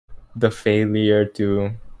the failure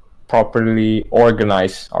to properly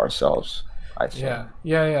organize ourselves, I say.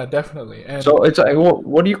 Yeah, definitely. And So it's like,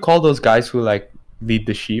 what do you call those guys who like lead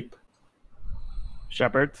the sheep?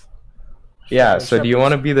 Shepherds. Yeah, so do you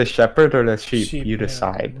want to shepherds, be the shepherd or the sheep? sheep. You Yeah,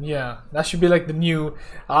 decide. yeah. That should be like the new.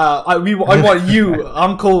 I want you,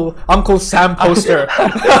 Uncle Sam poster.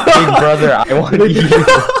 Big brother, I want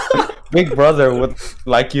you. Big brother would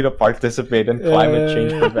like you to participate in climate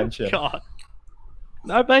change prevention. God.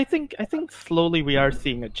 No, but I think slowly we are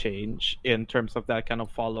seeing a change in terms of that kind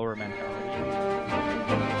of follower mentality.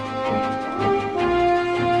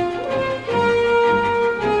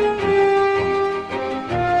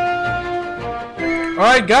 All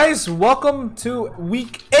right, guys, welcome to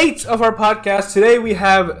week 8 of our podcast. Today we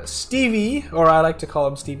have Stevie, or I like to call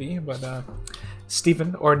him Stevie, but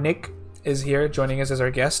Stephen or Nick is here joining us as our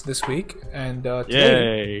guest this week, and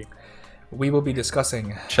today Yay! we will be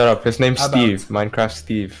discussing. Shut up. His name's About- Steve. Minecraft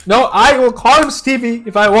Steve. No, I will call him Stevie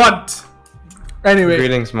if I want. Anyway,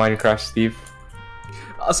 Greetings, Minecraft Steve.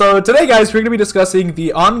 so today, guys, we're going to be discussing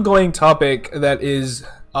the ongoing topic that is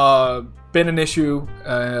been an issue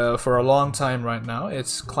for a long time right now.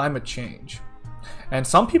 It's climate change, and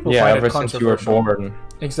some people Yeah, find ever it since you were controversial. born.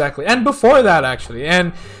 Exactly, and before that, actually,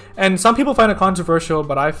 and some people find it controversial,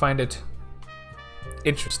 but I find it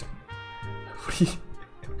interesting.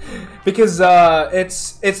 Because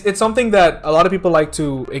it's something that a lot of people like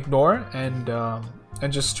to ignore and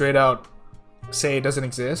just straight out say it doesn't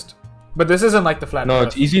exist. But this isn't like the flat No, Earth.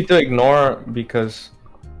 it's easy to ignore because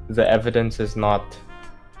the evidence is not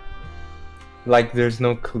like there's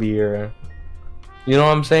no clear. You know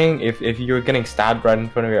what I'm saying? If you're getting stabbed right in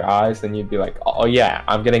front of your eyes, then you'd be like, oh yeah,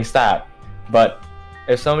 I'm getting stabbed. But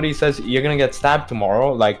if somebody says you're gonna get stabbed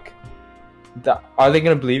tomorrow, like, are they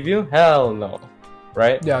gonna believe you? Hell no,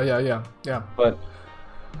 right? Yeah. But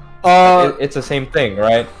it's the same thing,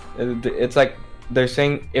 right? It's like they're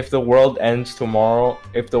saying if the world ends tomorrow,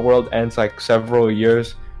 if the world ends like several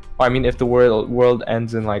years, I mean, if the world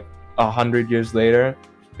ends in like 100 years later,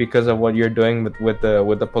 because of what you're doing with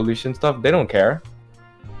the pollution stuff, they don't care.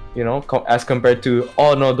 You know, as compared to,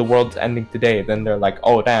 oh no, the world's ending today, then they're like,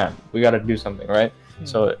 oh damn, we gotta do something, right?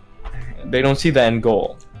 So they don't see the end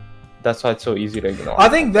goal. That's why it's so easy to ignore. I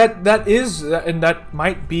think that is, and that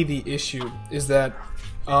might be the issue, is that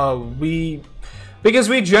because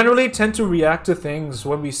we generally tend to react to things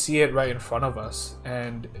when we see it right in front of us,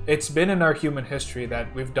 and it's been in our human history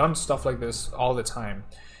that we've done stuff like this all the time.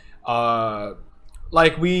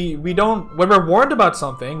 Like we don't, when we're warned about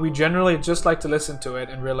something, we generally just like to listen to it,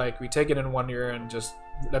 and we're like, we take it in one ear and just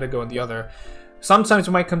let it go in the other. Sometimes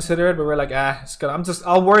we might consider it, but we're like, it's good.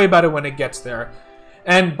 I'll worry about it when it gets there.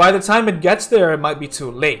 And by the time it gets there, it might be too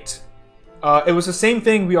late. It was the same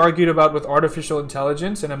thing we argued about with artificial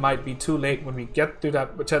intelligence, and it might be too late when we get to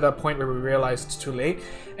that point where we realize it's too late.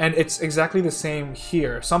 And it's exactly the same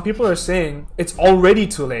here. Some people are saying it's already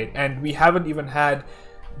too late, and we haven't even had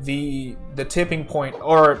the tipping point,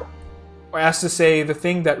 or as to say, the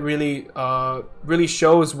thing that really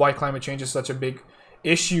shows why climate change is such a big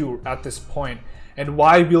issue at this point, and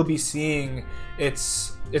why we'll be seeing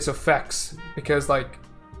its effects. Because like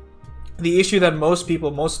the issue that most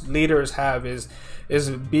leaders have is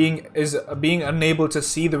being unable to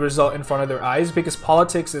see the result in front of their eyes, because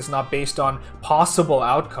politics is not based on possible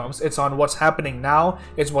outcomes, it's on what's happening now,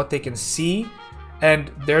 it's what they can see.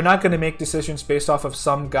 And they're not going to make decisions based off of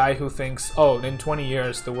some guy who thinks, oh, in 20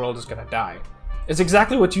 years the world is going to die. It's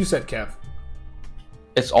exactly what you said, Kev.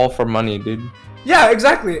 It's all for money, dude. Yeah,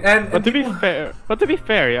 exactly. But to be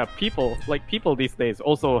fair, yeah, people these days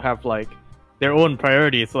also have like their own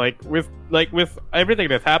priorities. Like with everything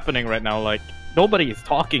that's happening right now, like nobody is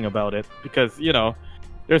talking about it because, you know,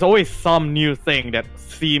 there's always some new thing that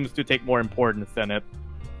seems to take more importance than it.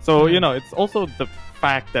 So, you know, it's also the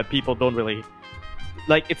fact that people don't really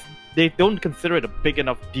they don't consider it a big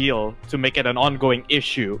enough deal to make it an ongoing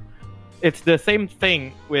issue. It's the same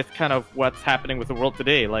thing with kind of what's happening with the world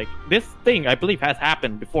today. Like, this thing, I believe, has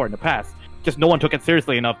happened before in the past. Just no one took it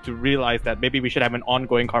seriously enough to realize that maybe we should have an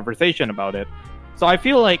ongoing conversation about it. So I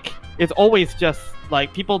feel like it's always just,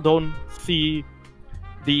 like, people don't see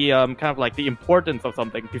the, kind of, like, the importance of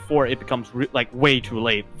something before it becomes, way too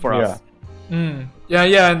late for us.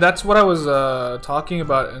 Yeah, and that's what I was talking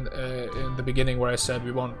about in the beginning, where I said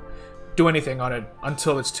we won't do anything on it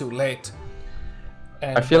until it's too late.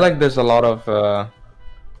 And I feel like there's a lot of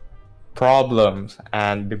problems,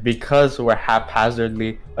 and because we're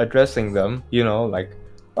haphazardly addressing them, you know, like,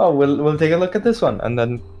 oh, we'll take a look at this one, and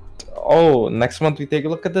then, oh, next month we take a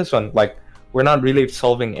look at this one. Like, we're not really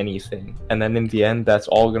solving anything, and then in the end, that's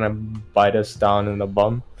all gonna bite us down in the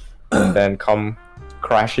bum, and then come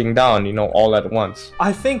crashing down, all at once.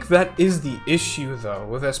 I think that is the issue, though,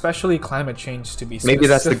 with especially climate change, to be specific. Maybe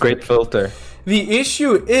that's the great filter. The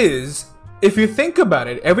issue is, if you think about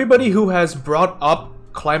it, everybody who has brought up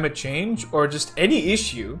climate change or just any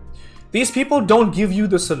issue, these people don't give you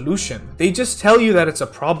the solution. They just tell you that it's a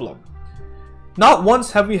problem. Not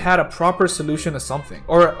once have we had a proper solution to something,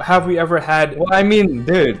 or have we ever had... Well, I mean,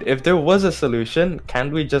 dude, if there was a solution,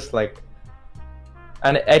 can't we just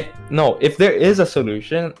no, if there is a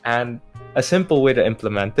solution and a simple way to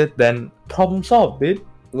implement it, then problem solved, dude.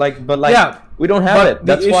 Yeah, we don't have it.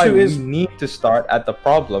 That's why we is... need to start at the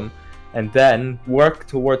problem and then work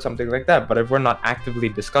towards something like that. But if we're not actively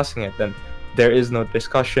discussing it, then there is no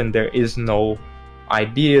discussion, there is no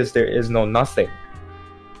ideas, there is no nothing.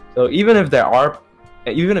 So even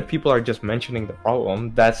if people are just mentioning the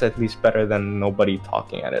problem, that's at least better than nobody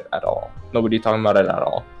talking at it at all. Nobody talking about it at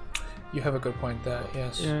all. You have a good point there,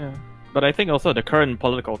 yes. Yeah. But I think also the current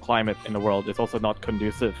political climate in the world is also not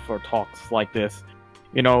conducive for talks like this.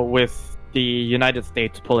 With the United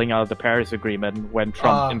States pulling out of the Paris Agreement when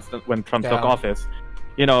Trump took office,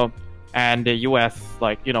 and the US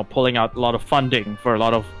pulling out a lot of funding for a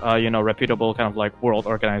lot of reputable kind of world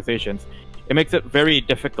organizations. It makes it very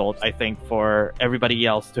difficult, I think, for everybody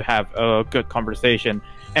else to have a good conversation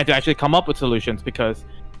and to actually come up with solutions, because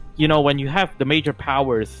when you have the major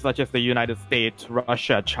powers such as the United States,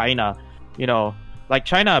 Russia, China,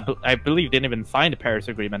 China, I believe, didn't even sign the Paris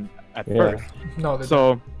Agreement at first. No.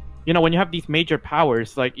 So, when you have these major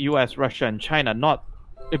powers like US, Russia, and China not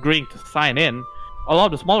agreeing to sign in, a lot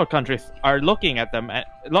of the smaller countries are looking at them,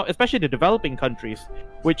 especially the developing countries,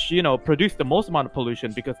 which, produce the most amount of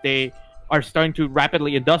pollution because they are starting to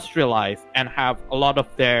rapidly industrialize and have a lot of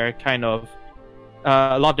their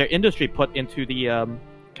industry put into the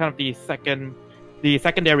the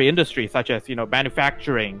secondary industry, such as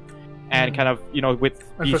manufacturing and with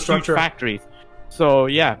these huge factories. So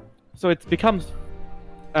it becomes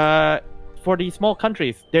for these small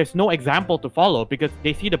countries, there's no example to follow because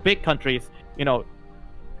they see the big countries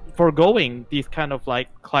foregoing these kind of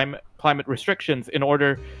climate restrictions in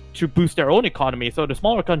order to boost their own economy. So the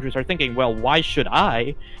smaller countries are thinking, well, why should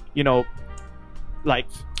I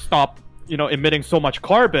stop emitting so much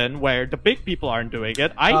carbon where the big people aren't doing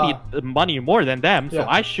it? I need the money more than them, so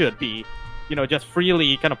I should be just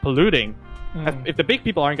freely kind of polluting. If the big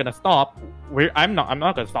people aren't going to stop, I'm not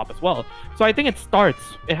going to stop as well. So I think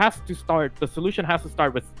the solution has to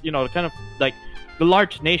start with the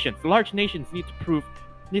large nations. The large nations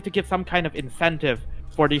need to give some kind of incentive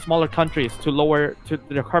for these smaller countries to lower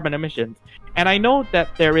their carbon emissions. And I know that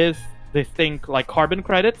there is this thing like carbon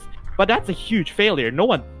credits, but that's a huge failure. No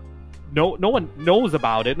one knows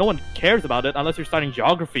about it. No one cares about it unless you're studying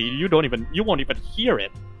geography. You won't even hear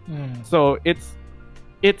it. So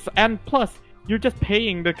and plus you're just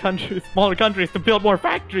paying the smaller countries to build more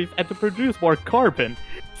factories and to produce more carbon.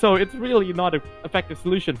 So it's really not an effective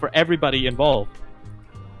solution for everybody involved.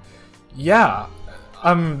 Yeah.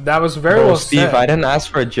 That was very well Steve, said. I didn't ask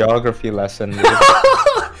for a geography lesson.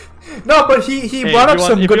 No, but he brought up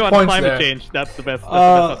some good points climate there. Change, that's the best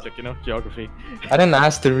subject, geography. I didn't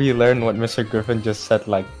ask to relearn what Mr. Griffin just said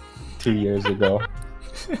 2 years ago.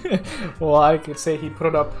 Well, I could say he put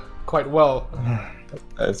it up quite well.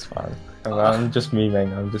 That's fine. I'm just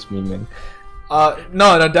memeing.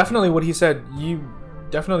 No, definitely what he said. You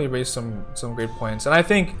definitely raised some great points, and I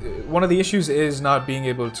think one of the issues is not being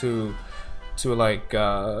able to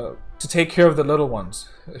take care of the little ones,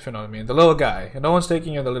 if you know what I mean. The little guy. No one's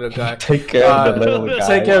taking care of the little guy. Take care of the little guy.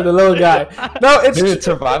 Take care of the little guy. No, it's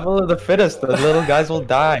survival of the fittest. The little guys will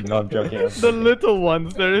die. No, I'm joking. The little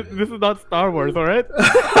ones. This is not Star Wars, all right?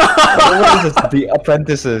 What is this? The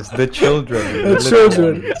apprentices, the children. The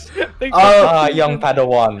children. Young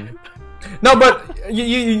Padawan. No, but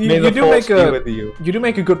you do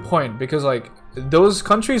make a good point, because those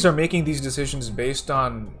countries are making these decisions based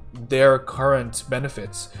on their current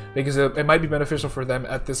benefits, because it might be beneficial for them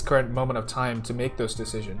at this current moment of time to make those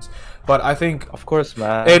decisions. But I think, of course,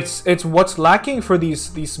 man, it's what's lacking for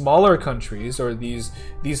these smaller countries, or these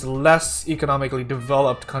less economically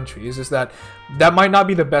developed countries, is that might not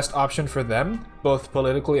be the best option for them, both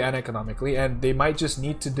politically and economically, and they might just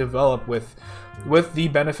need to develop with the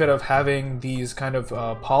benefit of having these kind of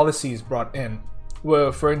policies brought in.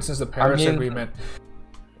 Well, for instance, the Paris Agreement.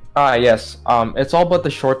 Yes. It's all about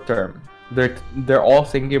the short term. They're all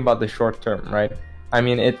thinking about the short term, right? I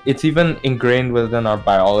mean, it's even ingrained within our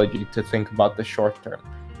biology to think about the short term.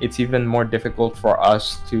 It's even more difficult for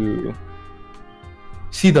us to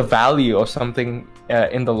see the value of something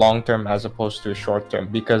in the long term as opposed to short term,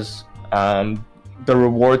 because the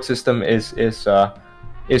reward system is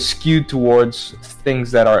is skewed towards things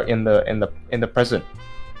that are in the present.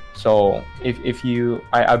 So if you,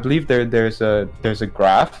 I believe there's a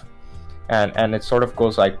graph, and it sort of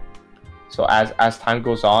goes like, so as time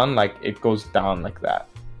goes on, like it goes down like that,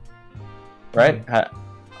 right?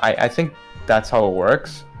 I think that's how it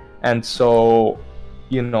works. And so,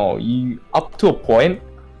 you know, you up to a point,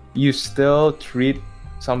 you still treat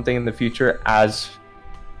something in the future as,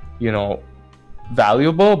 you know,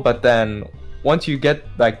 valuable, but then once you get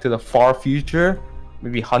like to the far future,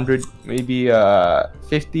 maybe 100, maybe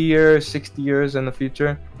 50 years, 60 years in the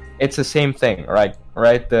future, it's the same thing, right?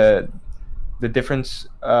 The difference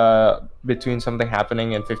between something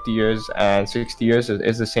happening in 50 years and 60 years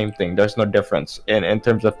is the same thing. There's no difference in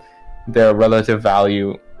terms of their relative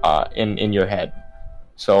value in your head.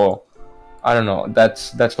 So I don't know,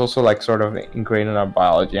 that's also like sort of ingrained in our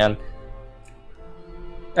biology, and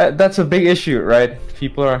that's a big issue, right?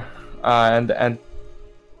 People are and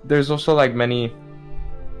there's also like many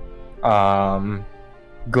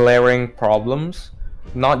glaring problems,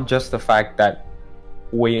 not just the fact that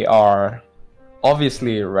we are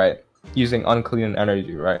obviously, right, using unclean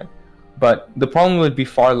energy, right, but the problem would be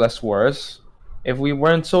far less worse if we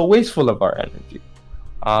weren't so wasteful of our energy.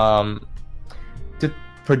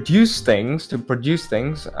 To produce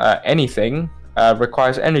things, anything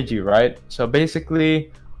requires energy, right? So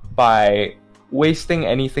basically, by wasting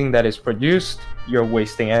anything that is produced, you're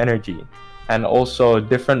wasting energy. And also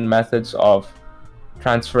different methods of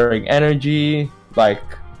transferring energy, like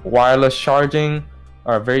wireless charging,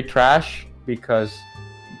 are very trash because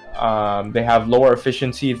they have lower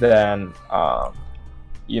efficiency than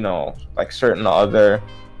you know, like certain other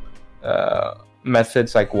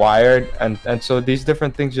methods like wired, and so these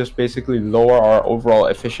different things just basically lower our overall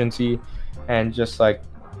efficiency and just like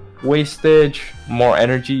wastage, more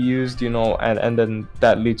energy used, you know, and then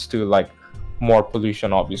that leads to like more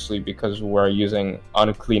pollution, obviously, because we're using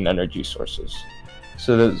unclean energy sources.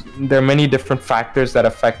 So there are many different factors that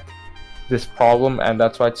affect this problem, and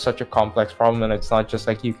that's why it's such a complex problem, and it's not just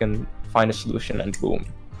like you can find a solution and boom,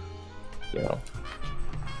 you know.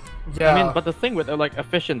 Yeah. I mean, but the thing with like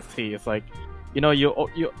efficiency is like, you know,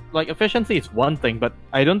 you like efficiency is one thing, but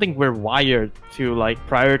I don't think we're wired to like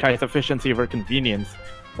prioritize efficiency over convenience.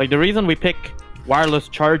 Like the reason we pick wireless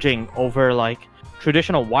charging over like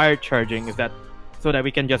traditional wired charging is that so that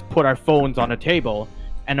we can just put our phones on a table,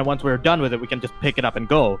 and then once we're done with it, we can just pick it up and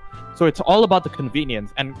go. So it's all about the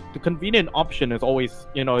convenience, and the convenient option is always,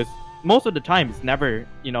 you know, is most of the time it's never,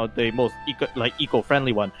 you know, the most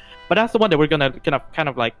eco-friendly one, but that's the one that we're gonna kind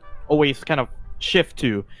of like always kind of shift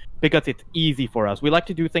to because it's easy for us. We like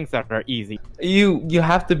to do things that are easy. You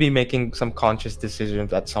have to be making some conscious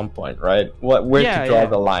decisions at some point, right? Where to draw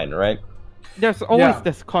the line, right? There's always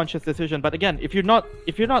this conscious decision, but again, if you're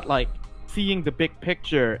not like seeing the big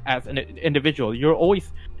picture as an individual,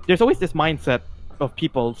 there's always this mindset of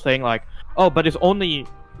people saying like, oh, but it's only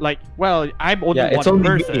like, well, I'm only one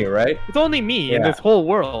person, me, right? It's only me in this whole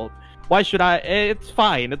world. Why should I? It's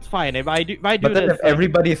fine. If I do but this, then if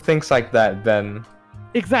everybody thinks like that, then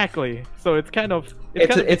exactly. So it's kind of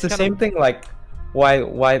it's the same thing. Like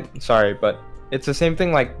why? Sorry, but it's the same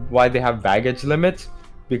thing. Like why they have baggage limits,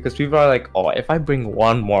 because people are like, oh, if I bring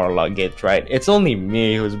one more luggage, right? It's only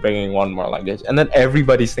me who's bringing one more luggage, and then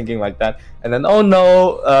everybody's thinking like that, and then oh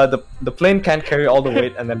no, the plane can't carry all the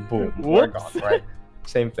weight, and then boom, we're gone, right?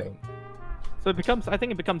 Same thing. So I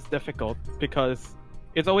think it becomes difficult because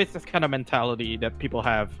it's always this kind of mentality that people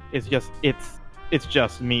have. It's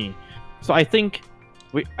just me. So I think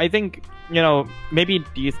you know, maybe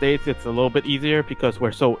these days it's a little bit easier because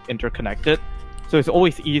we're so interconnected. So it's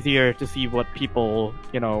always easier to see what people,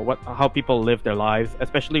 you know, how people live their lives,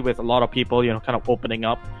 especially with a lot of people, you know, kind of opening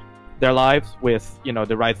up their lives with, you know,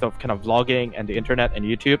 the rise of kind of vlogging and the internet and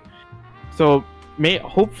YouTube. So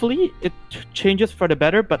hopefully it changes for the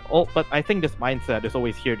better, but I think this mindset is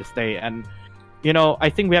always here to stay. And you know, I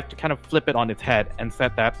think we have to kind of flip it on its head and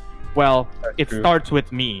set that, well, it starts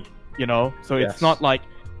with me, you know? So it's not like,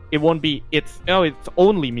 it won't be, it's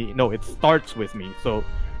only me. No, it starts with me. So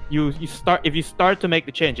if you start to make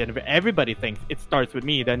the change, and if everybody thinks it starts with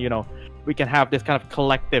me, then, you know, we can have this kind of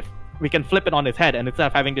collective, we can flip it on its head, and instead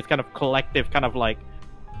of having this kind of collective kind of like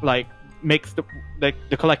makes the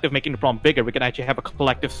collective making the problem bigger, we can actually have a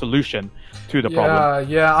collective solution to the problem.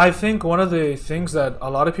 Yeah, I think one of the things that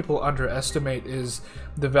a lot of people underestimate is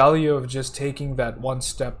the value of just taking that one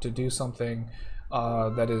step to do something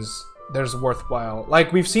that is there's worthwhile.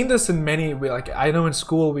 Like we've seen this in many. I know in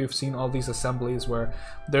school we've seen all these assemblies where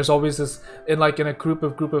there's always this in a group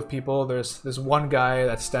of people. There's this one guy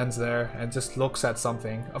that stands there and just looks at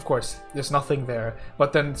something. Of course, there's nothing there.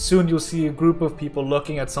 But then soon you'll see a group of people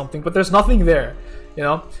looking at something, but there's nothing there. You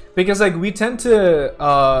know, because like we tend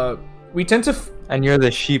to. And you're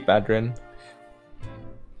the sheep, Adrian.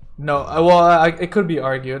 No, well, it could be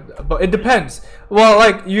argued, but it depends. Well,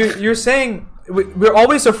 like you're saying, we're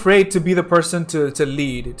always afraid to be the person to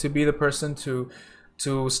lead, to be the person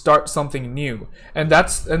to start something new, and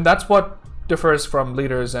that's what differs from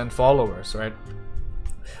leaders and followers, right?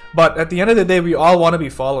 But at the end of the day, we all want to be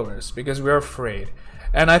followers because we're afraid.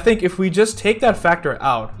 And I think if we just take that factor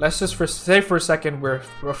out, let's just say for a second we're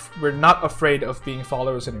not afraid of being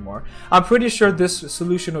followers anymore. I'm pretty sure this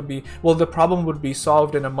solution would be, well, the problem would be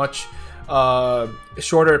solved in a much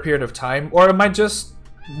shorter period of time, or it might just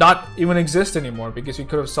not even exist anymore because we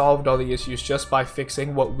could have solved all the issues just by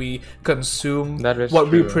fixing what we consume,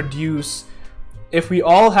 what we produce. If we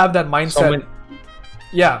all have that mindset,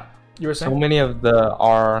 yeah, you were saying? So many of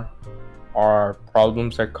our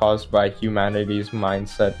problems are caused by humanity's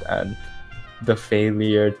mindset and the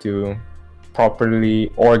failure to properly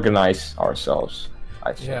organize ourselves,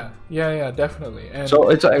 I think. Yeah, definitely. And so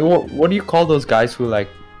it's like, what do you call those guys who like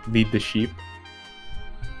lead the sheep?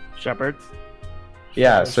 Shepherds.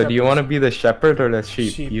 Yeah, so do you want to be the shepherd or the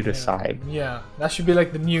sheep? You decide. Yeah, that should be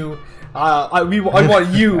like the new. I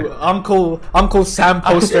want you, Uncle Sam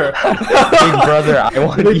poster. Big brother, I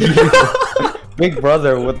want you. Big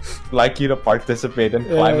brother would like you to participate in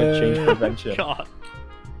climate change prevention. God.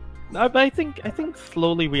 No, but I think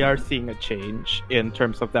slowly we are seeing a change in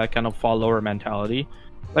terms of that kind of follower mentality.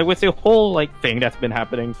 Like with the whole like thing that's been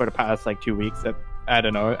happening for the past like 2 weeks. That I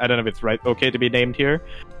don't know if it's okay to be named here,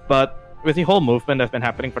 but with the whole movement that's been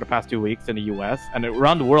happening for the past 2 weeks in the US and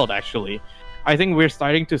around the world actually, I think we're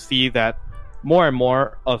starting to see that more and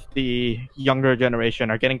more of the younger generation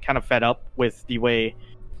are getting kind of fed up with the way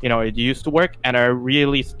it used to work and are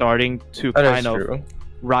really starting to kind of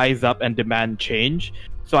rise up and demand change.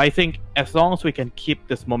 So I think as long as we can keep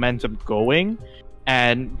this momentum going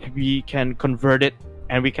and we can convert it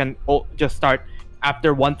and we can just start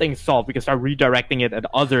after one thing solved, we can start redirecting it at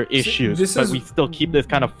other issues, but we still keep this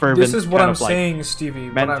kind of fervent. This is what I'm saying, Stevie.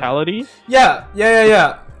 Mentality. Yeah.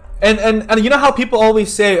 And you know how people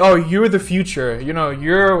always say, "Oh, you're the future.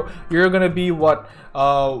 You're gonna be what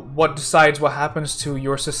decides what happens to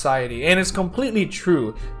your society," and it's completely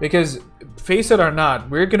true because, face it or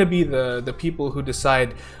not, we're gonna be the people who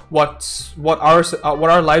decide what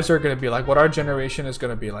our lives are gonna be like, what our generation is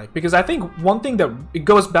gonna be like. Because I think one thing that it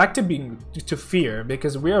goes back to fear,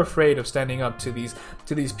 because we're afraid of standing up to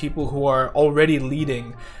these people who are already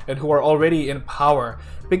leading and who are already in power,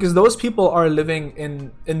 because those people are living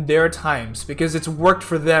in their times because it's worked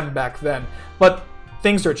for them back then, but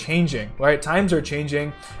things are changing, right? Times are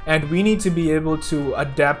changing, and we need to be able to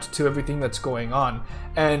adapt to everything that's going on.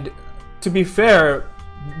 And to be fair,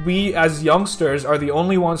 we as youngsters are the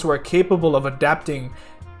only ones who are capable of adapting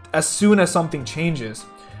as soon as something changes,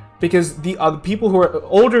 because the other people who are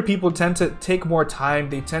older people tend to take more time.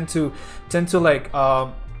 They tend to like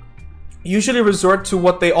usually resort to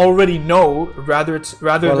what they already know rather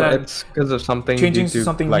than it's because of something changing to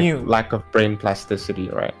something new. Lack of brain plasticity,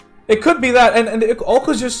 right? It could be that, and it all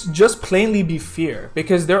could just plainly be fear,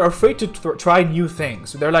 because they're afraid to try new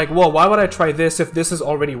things. They're like, well, why would I try this if this is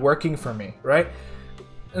already working for me, right?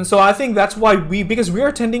 And so I think that's why because we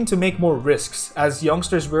are tending to make more risks as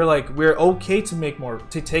youngsters. We're okay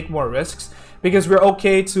to take more risks because we're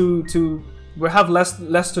okay to we have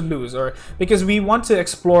less to lose, or because we want to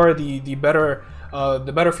explore the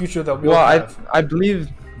better future that we have. I believe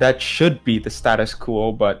that should be the status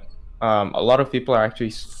quo, but a lot of people are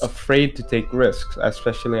actually afraid to take risks,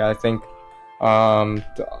 especially I think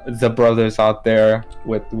the brothers out there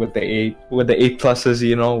with the eight pluses,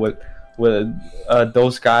 with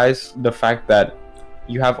those guys. The fact that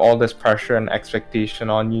you have all this pressure and expectation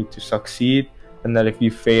on you to succeed, and that if you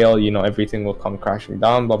fail, everything will come crashing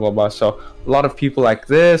down, blah blah blah. So a lot of people like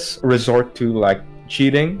this resort to like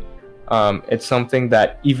cheating. It's something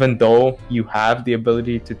that even though you have the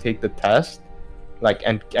ability to take the test, like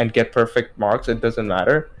and get perfect marks, it doesn't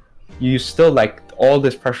matter. You still, like, all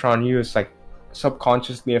this pressure on you is like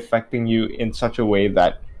subconsciously affecting you in such a way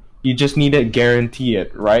that you just need to guarantee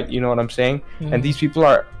it, right? You know what I'm saying? Mm-hmm. And these people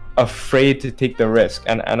are afraid to take the risk,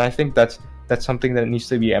 and I think that's something that needs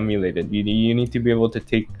to be emulated. You need to be able to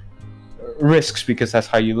take risks because that's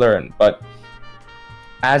how you learn. But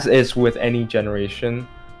as is with any generation,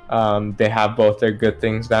 they have both their good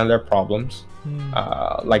things and their problems.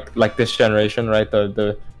 Like this generation, right?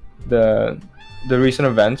 The the recent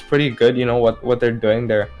events pretty good. You know what they're doing.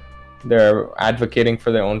 They're advocating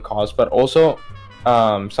for their own cause, but also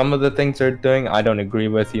some of the things they're doing I don't agree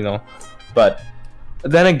with. You know, but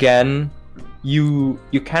then again, you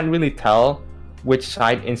can't really tell which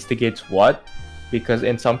side instigates what, because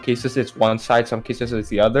in some cases it's one side, some cases it's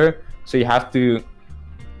the other. So you have to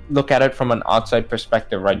look at it from an outside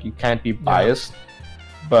perspective, right? You can't be biased,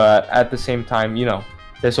 but at the same time, you know,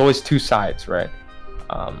 there's always two sides, right?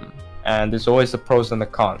 And there's always the pros and the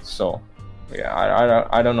cons. So yeah,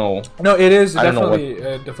 I don't know. No, it is definitely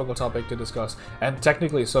a difficult topic to discuss, and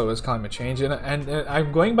technically so is climate change. And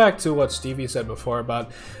I'm going back to what Stevie said before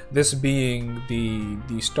about this being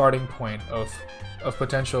the starting point of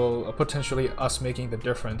potentially us making the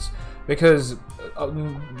difference, because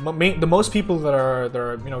the most people that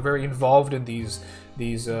are you know very involved in these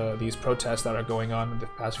protests that are going on in the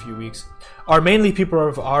past few weeks are mainly people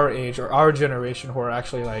of our age or our generation who are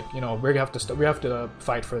actually like, you know, we have to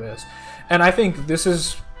fight for this. And I think this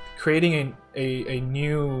is creating a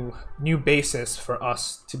new basis for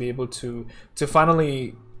us to be able to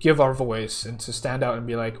finally give our voice and to stand out and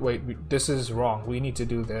be like, wait, this is wrong, we need to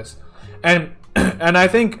do this. And I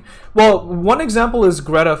think, well, one example is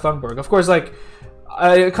Greta Thunberg. Of course, like,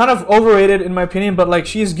 kind of overrated in my opinion, but like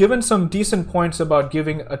she's given some decent points about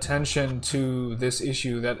giving attention to this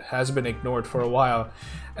issue that has been ignored for a while,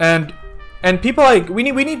 and people like we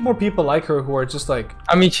need more people like her who are just like,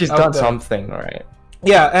 I mean, she's done something, right?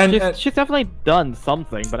 Yeah, and she's definitely done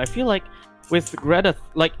something, but I feel like with Greta,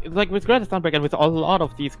 like with Greta Thunberg and with a lot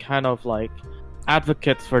of these kind of like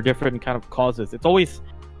advocates for different kind of causes, it's always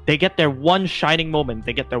they get their one shining moment,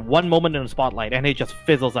 they get their one moment in the spotlight, and it just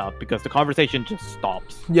fizzles out because the conversation just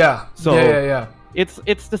stops. Yeah. So yeah.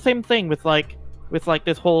 It's the same thing with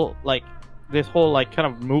this whole kind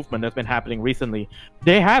of movement that's been happening recently.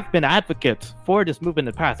 They have been advocates for this movement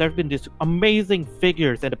in the past. There have been these amazing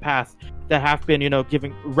figures in the past that have been, you know,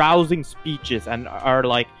 giving rousing speeches and are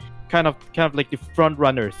like kind of like the front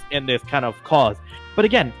runners in this kind of cause. But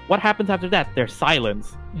again, what happens after that? There's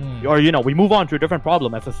silence. Or, you know, we move on to a different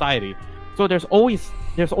problem as society. So there's always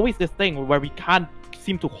this thing where we can't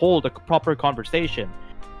seem to hold a proper conversation.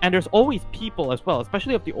 And there's always people as well,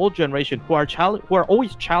 especially of the old generation, who are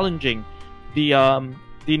always challenging the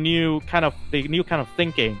new kind of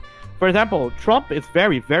thinking. For example, Trump is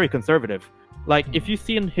very, very conservative. Like, if you've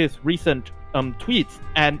seen his recent tweets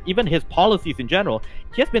and even his policies in general,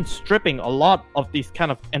 he has been stripping a lot of these kind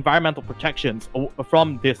of environmental protections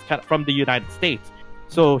from the United States.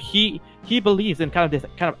 So he believes in kind of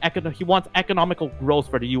this he wants economical growth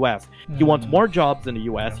for the U.S. He wants more jobs in the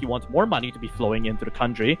U.S. He wants more money to be flowing into the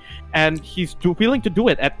country, and he's willing to do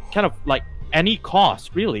it at kind of like any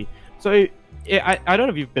cost, really. So I don't know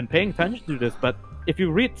if you've been paying attention to this, but if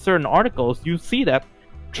you read certain articles, you see that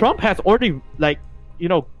Trump has already, like, you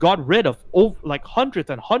know, got rid of like hundreds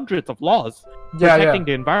and hundreds of laws protecting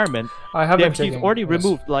the environment. He's already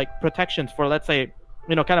removed like protections for, let's say,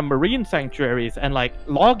 you know, kind of marine sanctuaries and like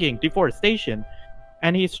logging, deforestation,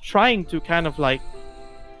 and he's trying to kind of like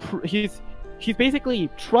he's basically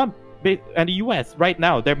Trump and the U.S. right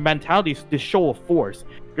now. Their mentality is this show of force.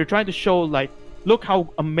 They're trying to show like, look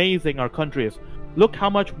how amazing our country is. Look how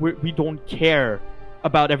much we don't care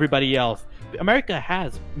about everybody else. America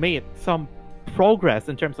has made some progress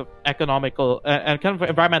in terms of economical and kind of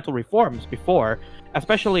environmental reforms before,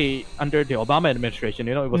 especially under the Obama administration.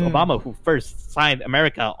 You know, it was Obama who first signed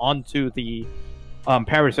America onto the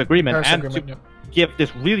Paris Agreement to give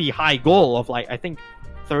this really high goal of like, I think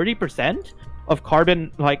 30% of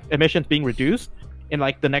carbon like emissions being reduced in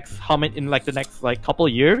like the next couple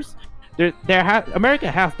of years.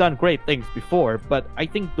 America has done great things before, but I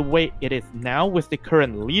think the way it is now with the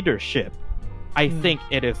current leadership, I think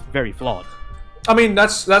it is very flawed. I mean,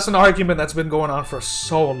 that's an argument that's been going on for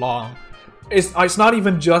so long. It's not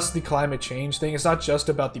even just the climate change thing. It's not just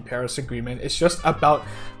about the Paris Agreement. It's just about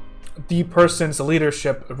the person's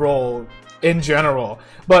leadership role in general.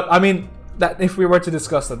 But I mean, that if we were to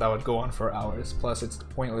discuss that would go on for hours. Plus, it's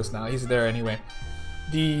pointless now. He's there anyway.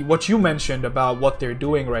 What you mentioned about what they're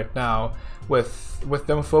doing right now with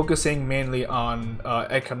them focusing mainly on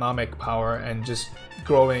economic power and just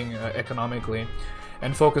growing economically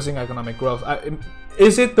and focusing economic growth,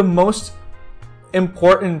 is it the most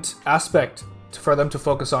important aspect for them to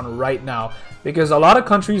focus on right now? Because a lot of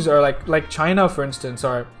countries are like China, for instance,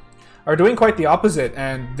 are doing quite the opposite,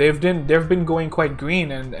 and they've been going quite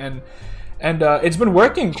green, and it's been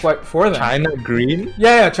working quite for them. China green?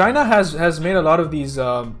 Yeah. China has made a lot of these.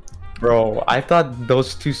 Bro, I thought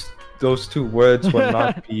those two words would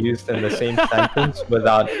not be used in the same sentence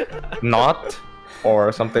without not.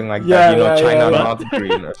 or something like that. China not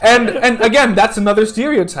green. Or and again, that's another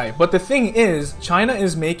stereotype. But the thing is, China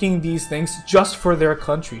is making these things just for their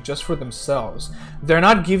country, just for themselves. They're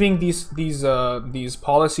not giving these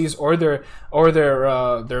policies or their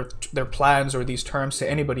plans or these terms to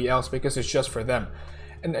anybody else because it's just for them.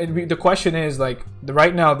 And the question is, like,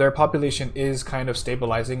 right now their population is kind of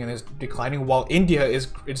stabilizing and is declining, while India is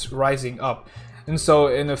rising up. And so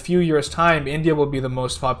in a few years' time, India will be the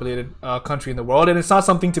most populated country in the world, and it's not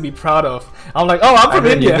something to be proud of. I'm like, oh, I'm from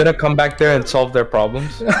India. You're gonna come back there and solve their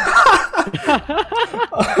problems?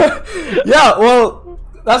 Yeah, well,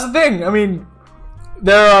 that's the thing. I mean,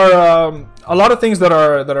 there are a lot of things that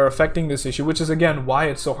are affecting this issue, which is again why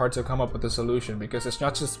it's so hard to come up with a solution, because it's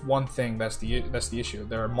not just one thing that's the issue.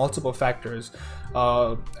 There are multiple factors,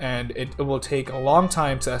 and it will take a long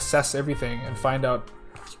time to assess everything and find out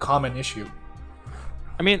a common issue.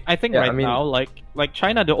 I mean, I think now, like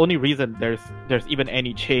China, the only reason there's even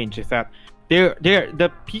any change is that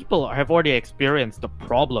the people have already experienced the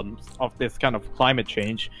problems of this kind of climate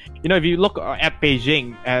change. If you look at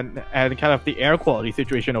Beijing and kind of the air quality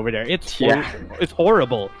situation over there, it's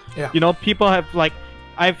horrible. Yeah. People have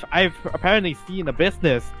I've apparently seen a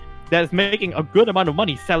business that is making a good amount of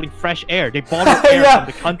money selling fresh air. They bottle air from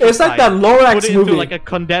the countryside. It's like that Lorax put it movie. into like a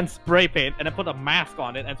condensed spray paint and then put a mask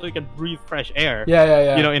on it, and so you can breathe fresh air.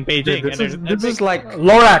 Yeah. In Beijing. This is like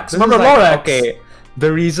Lorax. Remember Lorax? Okay,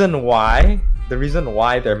 the reason why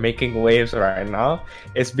they're making waves right now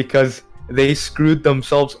is because they screwed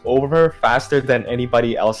themselves over faster than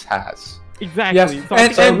anybody else has. Exactly. Yes.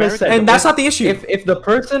 So and that's not the issue. If the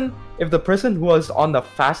person who was on the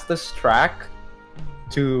fastest track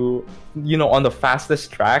to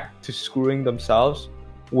screwing themselves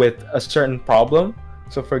with a certain problem.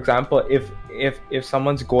 So for example, if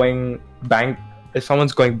someone's going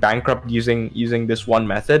bankrupt using this one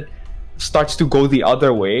method, starts to go the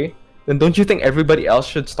other way, then don't you think everybody else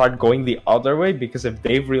should start going the other way? Because if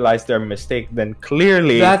they've realized their mistake, then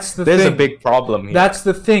clearly there's a big problem here. That's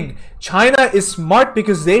the thing. China is smart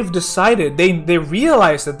because they've decided they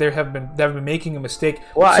realize that they've been making a mistake.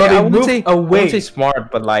 Well, so I they wouldn't moved say, away. I wouldn't say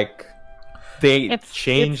smart, but like they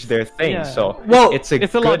changed their thing. Yeah. So Well, it's a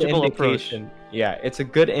it's a good logical indication. Yeah, it's a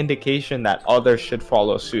good indication that others should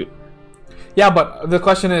follow suit. Yeah, but the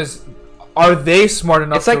question is, are they smart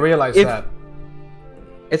enough to realize that?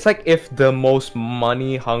 It's like if the most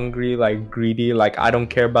money hungry, like greedy, like I don't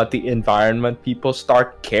care about the environment people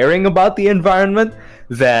start caring about the environment,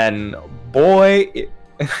 then right,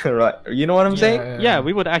 you know what I'm saying? Yeah,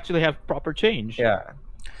 we would actually have proper change. Yeah.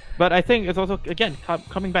 But I think it's also, again,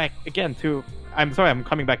 coming back again to... I'm sorry, I'm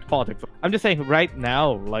coming back to politics. I'm just saying right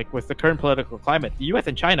now, like with the current political climate, the US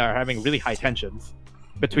and China are having really high tensions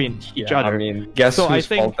between each other. I mean, guess whose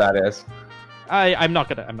fault that is?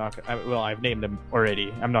 Well, I've named him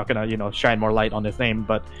already. I'm not gonna, shine more light on his name,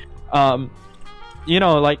 but,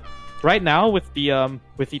 like right now with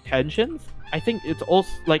the tensions, I think it's also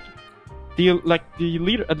like the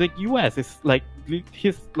leader, the U.S. is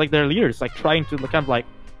their leaders like trying to kind of like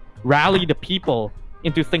rally the people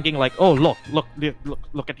into thinking like, oh look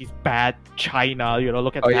at these bad China,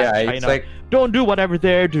 look at China. It's like, don't do whatever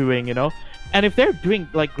they're doing, and if they're doing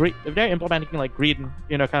if they're implementing like green,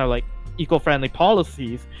 kind of like eco-friendly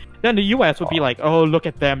policies, then the US would be like, oh, look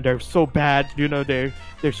at them, they're so bad,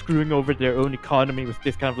 they're screwing over their own economy with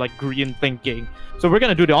this kind of like green thinking, so we're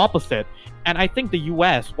gonna do the opposite. And I think the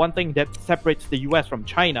US, one thing that separates the US from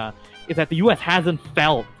China is that the US hasn't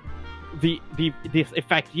felt this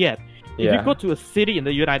effect yet. If you go to a city in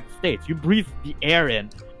the United States, you breathe the air in,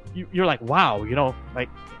 you're like, wow, like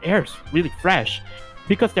the air's really fresh,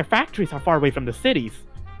 because their factories are far away from the cities,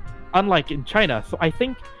 unlike in China. So I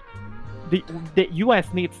think the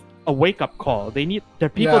US needs a wake-up call. Their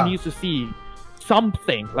people need to see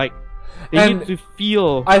something, like they need to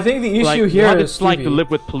feel. I think the issue like here what is it's like to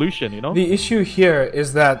live with pollution. The issue here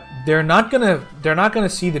is that they're not gonna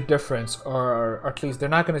see the difference, or at least they're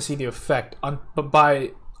not gonna see the effect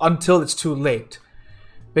until it's too late.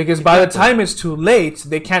 Because by the time it's too late,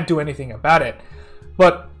 they can't do anything about it.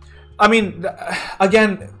 But I mean,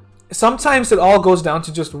 again, sometimes it all goes down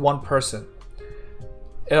to just one person.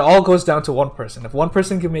 It all goes down to one person. If one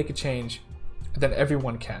person can make a change, then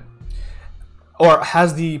everyone can, or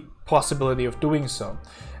has the possibility of doing so.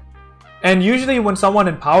 And usually when someone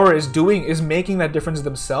in power is making that difference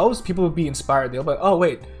themselves, people will be inspired. They'll be like, oh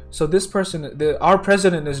wait, so this person, our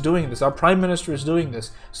president is doing this, our prime minister is doing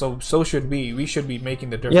this, so should we. We should be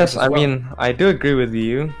making the difference. Yes, I mean, I do agree with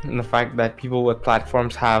you in the fact that people with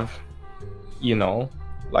platforms have,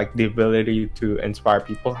 like the ability to inspire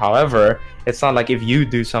people. However, it's not like if you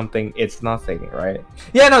do something, it's nothing, right?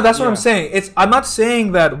 Yeah, no, that's what I'm saying. I'm not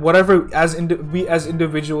saying that whatever we as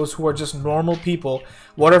individuals who are just normal people,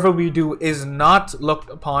 whatever we do is not looked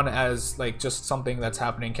upon as like just something that's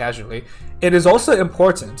happening casually. It is also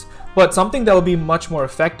important, but something that will be much more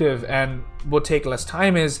effective and will take less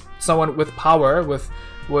time is someone with power, with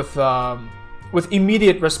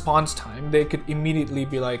immediate response time. They could immediately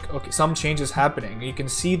be like, okay, some change is happening. You can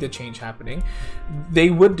see the change happening. They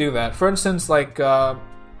would do that. For instance, like the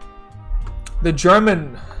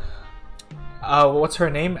German, what's her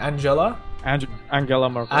name? Angela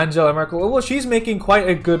Merkel. Angela Merkel. Well, she's making quite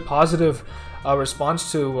a good positive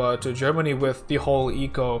response to Germany with the whole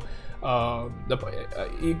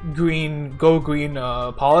green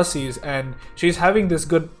policies, and she's having this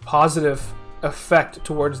good positive effect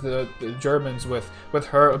towards the Germans with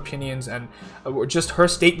her opinions and just her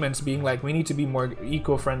statements being like, we need to be more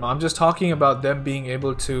eco-friendly. I'm just talking about them being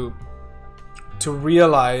able to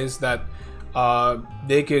realize that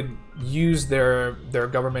they could use their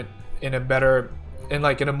government in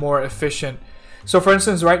a more efficient. So for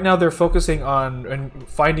instance, right now they're focusing on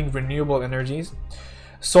finding renewable energies.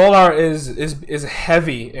 Solar is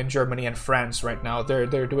heavy in Germany and France right now.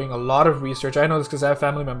 They're doing a lot of research. I know this because I have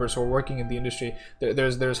family members who are working in the industry.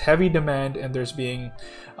 There's heavy demand, and there's being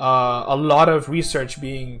a lot of research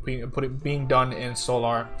being done in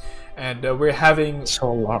solar, and we're having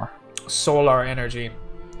solar energy,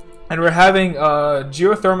 and we're having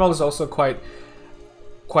geothermal is also quite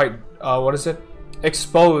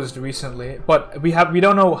exposed recently, but we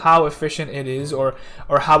don't know how efficient it is or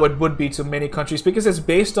how it would be to many countries, because it's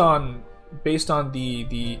based on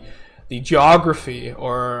the geography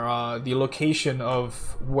or the location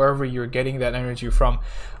of wherever you're getting that energy from.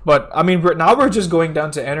 But I mean, we're just going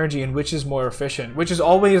down to energy and which is more efficient, which is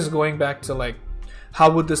always going back to like,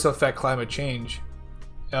 how would this affect climate change?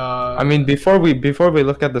 I mean, before we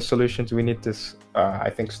look at the solutions, we need to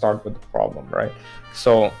I think start with the problem, right?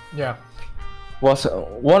 So yeah. Well, so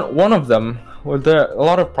one of them, well, there are a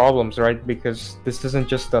lot of problems, right? Because this isn't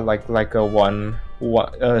just a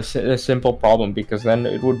simple problem, because then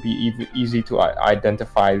it would be easy to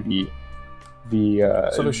identify the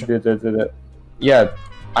solution.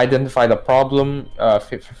 Identify the problem,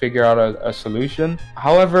 figure out a solution.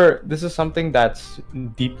 However, this is something that's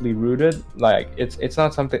deeply rooted. Like it's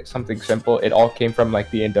not something simple. It all came from like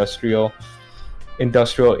the industrial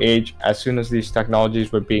age, as soon as these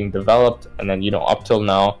technologies were being developed, and then up till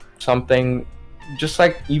now, something just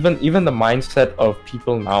like even the mindset of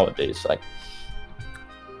people nowadays, like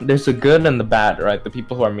there's the good and the bad, right? The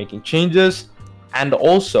people who are making changes, and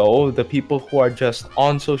also the people who are just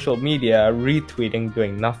on social media retweeting,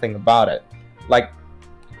 doing nothing about it. Like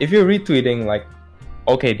if you're retweeting, like,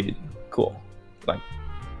 okay dude, cool, like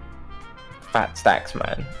fat stacks,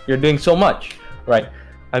 man, you're doing so much, right?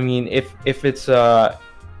 I mean, if it's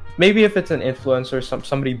maybe if it's an influencer,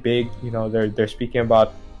 somebody big, they're speaking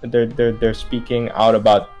about they're speaking out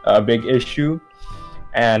about a big issue,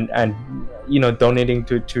 and donating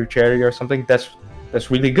to charity or something, that's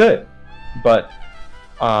really good. But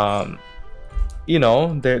there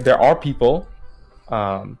are people,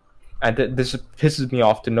 and this pisses me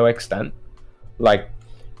off to no extent. Like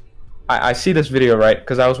I see this video, right?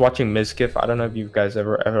 Because I was watching Mizkif. I don't know if you guys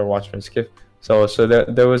ever watched Mizkif. So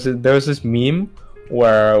there was this meme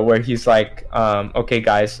where he's like, okay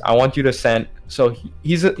guys, I want you to send. So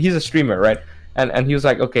he's a streamer, right? And he was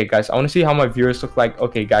like, okay guys, I want to see how my viewers look like.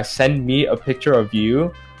 Okay guys, send me a picture of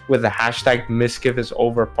you with the hashtag Mizkif is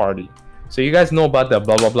over party. So you guys know about the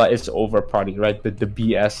blah blah blah it's over party, right? The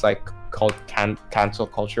BS like called cancel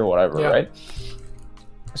culture, whatever, yeah. Right?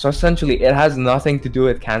 So essentially, it has nothing to do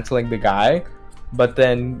with canceling the guy, but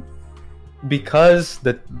then, because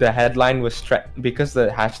the headline was because the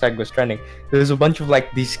hashtag was trending, there's a bunch of like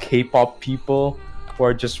these K-pop people who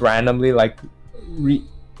are just randomly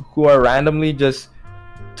just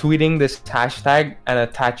tweeting this hashtag and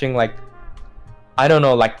attaching like, I don't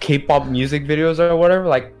know, like K-pop music videos or whatever.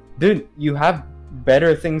 Like, dude, you have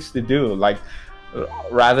better things to do, like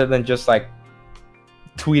rather than just like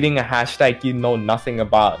tweeting a hashtag you know nothing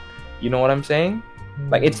about. You know what I'm saying?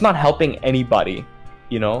 Like, it's not helping anybody,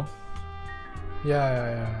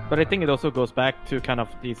 Yeah. But I think it also goes back to kind of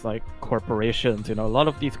these like corporations. A lot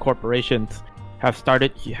of these corporations have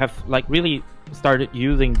really started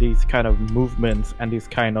using these kind of movements and these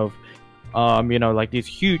kind of like these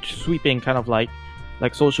huge sweeping kind of like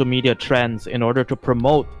social media trends in order to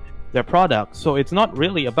promote their products. So it's not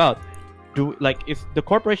really about it's the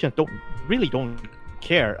corporations don't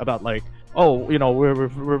care about like, oh,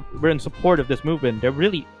 we're in support of this movement. They're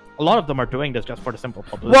really a lot of them are doing this just for the simple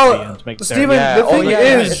publicity Well, and to make Steven, their the thing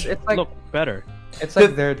is, it's like look better. it's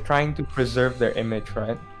like they're trying to preserve their image,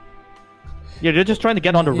 right? Yeah, they're just trying to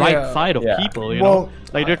get on the right Yeah. side of Yeah. people, you Well, know.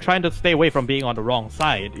 Like they're trying to stay away from being on the wrong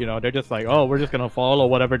side, you know. They're just like, oh, we're just gonna follow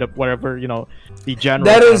whatever you know, the general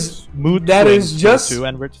That kind is- of mood that swings is go just to,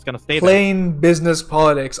 and we're just gonna stay there. plain business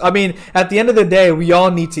politics. I mean, at the end of the day, we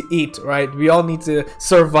all need to eat, right? We all need to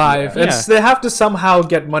survive. Yeah. They have to somehow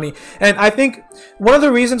get money. And I think one of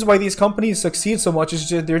the reasons why these companies succeed so much is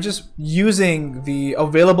they're just using the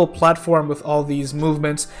available platform with all these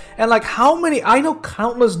movements. And like how many, I know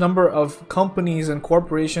countless number of companies and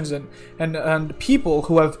corporations and people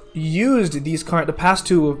who have used the past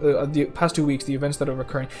 2 weeks, the events that are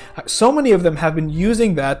occurring. So many of them have been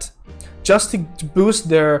using that just to boost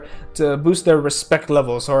their respect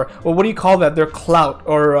levels, or what do you call that? Their clout,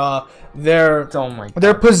 or their Oh my God.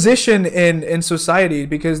 their position in society,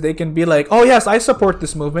 because they can be like, oh yes, I support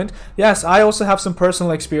this movement. Yes, I also have some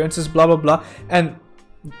personal experiences. Blah blah blah, and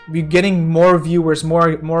we're getting more viewers,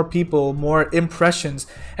 more people, more impressions,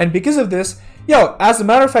 and because of this, as a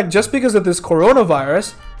matter of fact, just because of this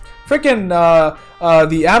coronavirus. Freaking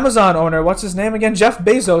the Amazon owner, what's his name again? Jeff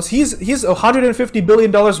Bezos. He's $150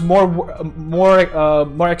 billion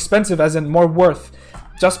more expensive, as in more worth,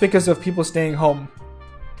 just because of people staying home.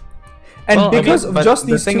 And Well, I mean, because of But just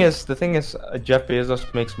the these thing two, is, Jeff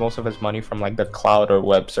Bezos makes most of his money from like the cloud or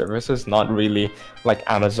web services, not really like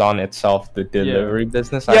Amazon itself, the delivery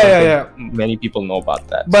business. I don't think many people know about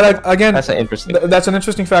that. but again, That's an interesting. that's an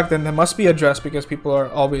interesting fact, and that must be addressed because people are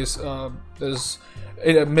always there's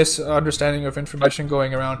a misunderstanding of information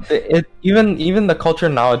going around. Even the culture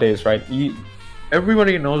nowadays, right?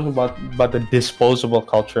 Everybody knows about the disposable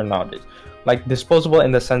culture nowadays. Like disposable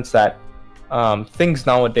in the sense that things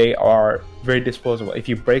nowadays are very disposable. If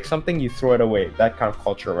you break something, you throw it away. That kind of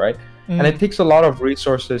culture, right? And it takes a lot of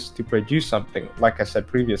resources to produce something, like I said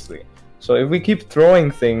previously. So if we keep throwing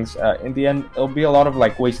things, in the end, it'll be a lot of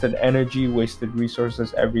like wasted energy, wasted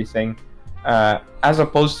resources, everything, as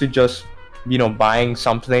opposed to just buying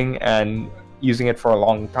something and using it for a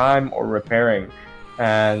long time or repairing.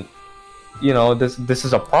 And this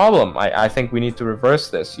is a problem. I think we need to reverse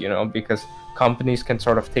this, because companies can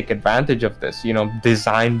sort of take advantage of this,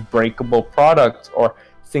 design breakable products or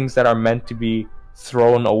things that are meant to be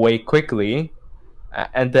thrown away quickly,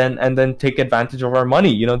 and then take advantage of our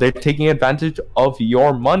money. They're taking advantage of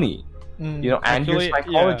your money, and your Actually,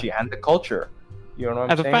 psychology and the culture. You know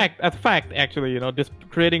what I'm saying? As a fact, actually, just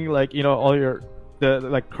creating all your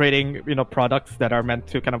creating products that are meant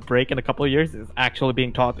to kind of break in a couple of years is actually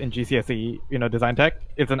being taught in GCSE design tech.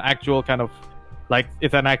 It's an actual kind of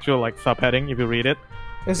it's an actual subheading if you read it.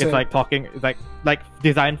 It's like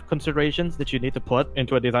design considerations that you need to put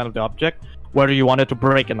into a design of the object, whether you want it to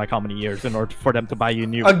break in how many years in order for them to buy you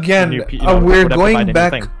new. We're going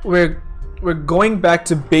back. We're going back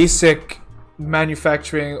to basic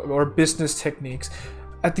manufacturing or business techniques.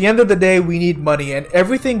 At the end of the day, we need money, and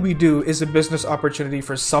everything we do is a business opportunity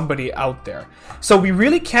for somebody out there. So we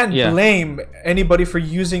really can't blame anybody for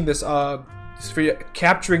using this, for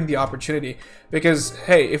capturing the opportunity. Because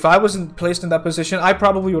hey, if I wasn't placed in that position, I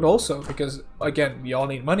probably would also. Because again, we all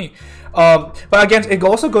need money. But again, it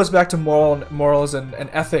also goes back to morals and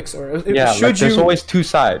ethics. Or there's always two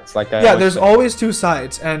sides. There's always two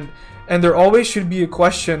sides, and there always should be a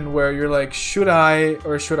question where you're like, should I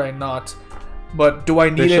or should I not? But do I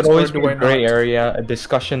need it or do I not? There should always be a gray area, a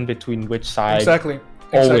discussion between which side. Exactly.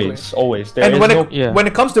 Always. When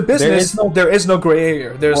it comes to business, there is no gray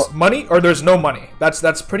area. There's money or there's no money.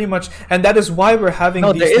 That's pretty much, and that is why we're having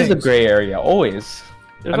these there is things. a gray area, always.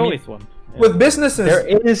 There's always one. Yeah. With businesses. There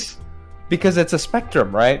is, because it's a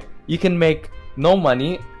spectrum, right? You can make no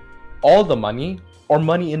money, all the money, or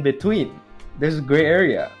money in between. There's a gray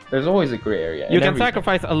area. There's always a gray area. You can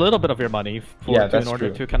sacrifice a little bit of your money in order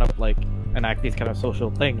to kind of enact these kind of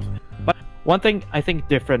social things. But one thing I think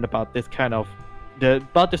different about this kind of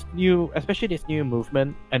this new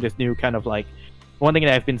movement and this new kind of one thing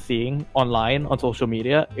that I've been seeing online on social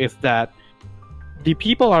media is that the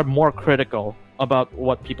people are more critical about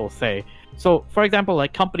what people say. So, for example,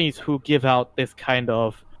 companies who give out this kind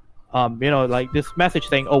of this message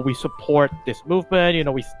saying, oh, we support this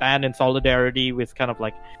movement, we stand in solidarity with kind of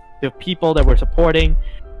the people that we're supporting.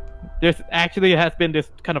 There's actually has been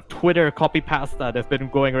this kind of Twitter copy pasta that's been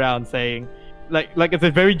going around saying, it's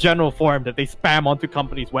a very general form that they spam onto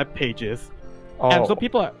companies' web pages. And so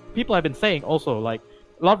people have been saying also, a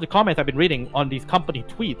lot of the comments I've been reading on these company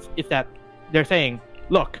tweets is that they're saying,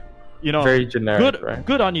 look, very generic, right?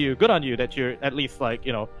 Good on you that you're at least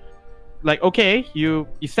okay, you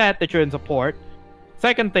said that you're in support.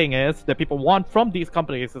 Second thing is that people want from these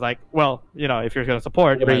companies is like, well, you know, if you're going to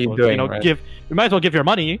support, What are you doing, right? you might as well give your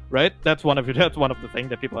money, right? That's one of the things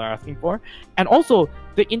that people are asking for. And also,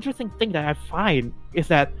 the interesting thing that I find is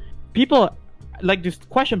that people, like, this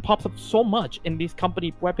question pops up so much in these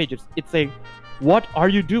company web pages. It's saying, what are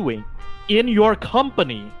you doing in your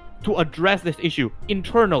company to address this issue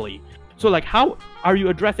internally? So, like, how are you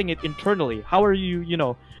addressing it internally? How are you, you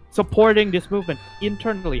know, supporting this movement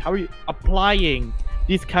internally? How are you applying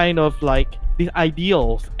these kind of, like, these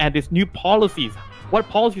ideals and these new policies? What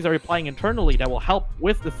policies are you applying internally that will help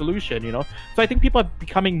with the solution, you know? So I think people are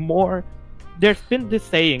becoming more... There's been this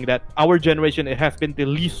saying that our generation, it has been the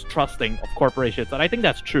least trusting of corporations, and I think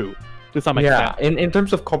that's true to some extent. Yeah, in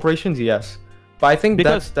terms of corporations, yes. But I think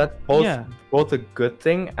that's both a good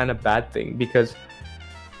thing and a bad thing, because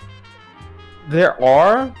there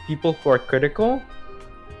are people who are critical,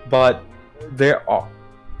 but there are,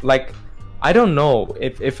 like, I don't know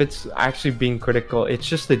if it's actually being critical. It's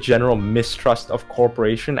just the general mistrust of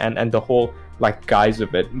corporation and the whole, like, guise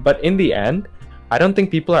of it. But in the end, I don't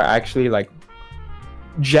think people are actually, like,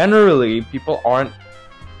 generally people aren't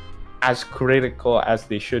as critical as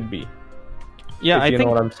they should be. Yeah, I think know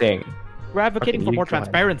what I'm saying. We're advocating for more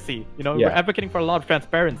transparency. You know, we're advocating for a lot of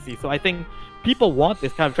transparency. So I think people want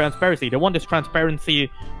this kind of transparency. They want this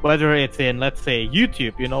transparency, whether it's in, let's say,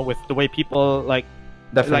 YouTube, you know, with the way people, like,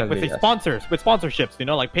 definitely, like with the sponsors, with sponsorships, you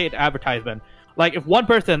know, like paid advertisement. Like, if one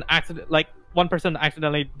person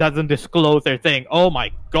accidentally doesn't disclose their thing, oh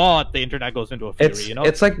my god, the internet goes into a fury, you know?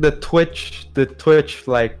 It's like the Twitch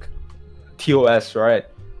like TOS, right?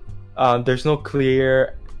 There's no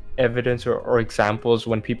clear evidence or examples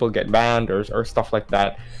when people get banned or stuff like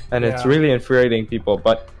that, and it's really infuriating people.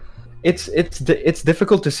 But it's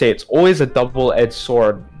difficult to say. It's always a double-edged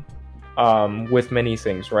sword with many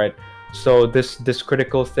things, right? So this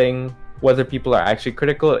critical thing, whether people are actually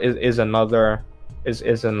critical, is another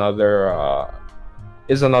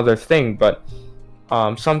thing. But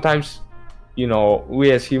sometimes, you know,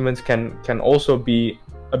 we as humans can also be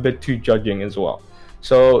a bit too judging as well.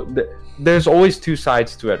 So there's always two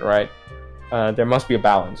sides to it, right? There must be a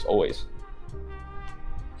balance always.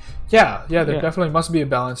 Yeah, there definitely must be a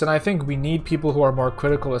balance, and I think we need people who are more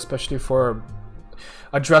critical, especially for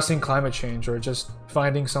addressing climate change or just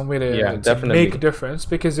finding some way to make a difference.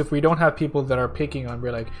 Because if we don't have people that are picking on,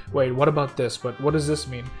 we're like, wait, what about this? But what does this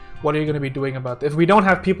mean? What are you going to be doing about this? If we don't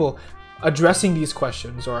have people addressing these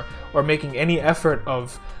questions or making any effort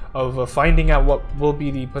of finding out what will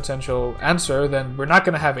be the potential answer, then we're not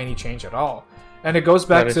going to have any change at all. And it goes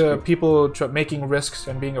back to people making risks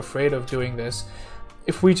and being afraid of doing this.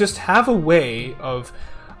 If we just have a way of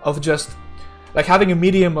just, like, having a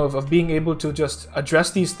medium of being able to just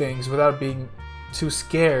address these things without being too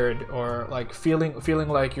scared or, like, feeling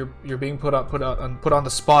like you're being put on the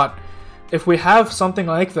spot. If we have something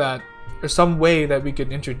like that, or some way that we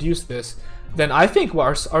can introduce this, then I think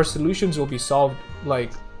our solutions will be solved.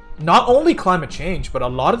 Like, not only climate change, but a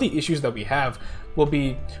lot of the issues that we have will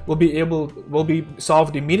be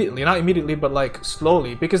solved immediately. Not immediately, but, like,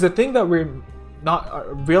 slowly. Because the thing that we're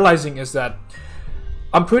not realizing is that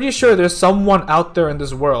I'm pretty sure there's someone out there in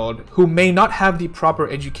this world who may not have the proper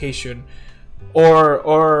education or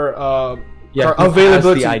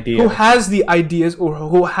availability, who has the ideas, or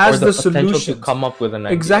who has the solutions to come up with an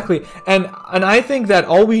idea. Exactly. And I think that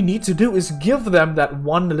all we need to do is give them that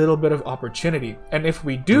one little bit of opportunity. And if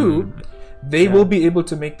we do, they will be able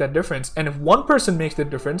to make that difference. And if one person makes the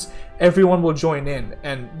difference, everyone will join in.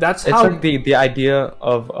 And that's how... It's like the idea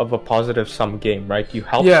of a positive sum game, right? You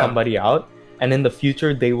help somebody out, and in the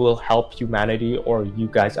future they will help humanity or you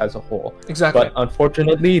guys as a whole. Exactly. But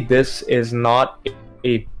unfortunately, this is not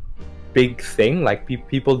a big thing. Like,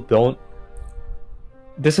 people don't...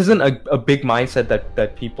 This isn't a big mindset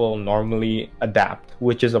that people normally adapt,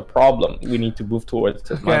 which is a problem. We need to move towards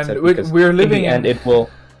this mindset, because we're living in the end,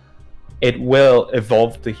 it will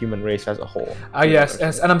evolve the human race as a whole. Yes,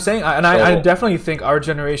 and I'm saying, I definitely think our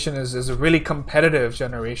generation is a really competitive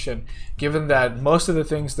generation, given that most of the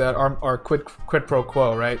things that are quid pro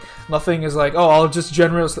quo, right? Nothing is like, oh,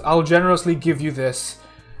 I'll generously give you this.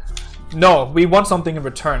 No, we want something in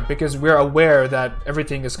return, because we're aware that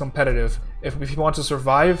everything is competitive. If we want to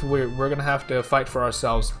survive, we're gonna have to fight for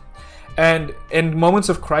ourselves. And in moments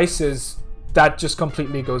of crisis, that just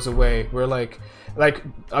completely goes away. We're like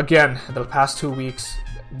again, the past 2 weeks,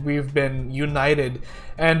 we've been united,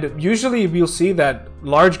 and usually we'll see that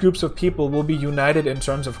large groups of people will be united in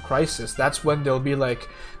terms of crisis. That's when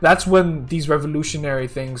that's when these revolutionary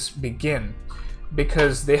things begin,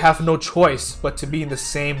 because they have no choice but to be in the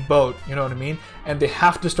same boat, you know what I mean? And they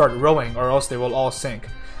have to start rowing, or else they will all sink.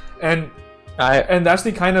 And And that's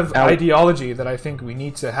the kind of ideology that I think we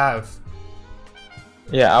need to have.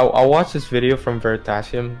 Yeah, I'll watch this video from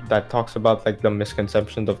Veritasium that talks about like the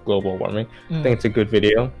misconceptions of global warming. I think it's a good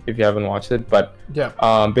video if you haven't watched it. But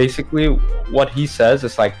yeah, basically what he says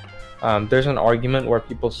is like there's an argument where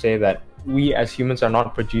people say that we as humans are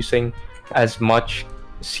not producing as much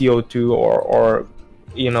CO2 or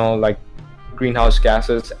you know, like greenhouse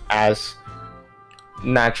gases as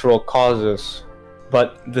natural causes.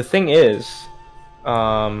 But the thing is,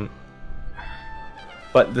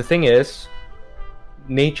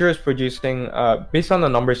 nature is producing, based on the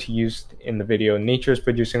numbers he used in the video, nature is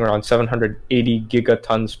producing around 780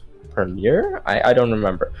 gigatons per year. I don't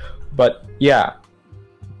remember, but yeah.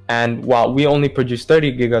 And while we only produce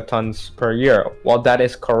 30 gigatons per year, while that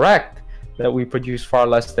is correct that we produce far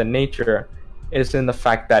less than nature, it is in the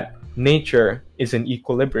fact that nature is in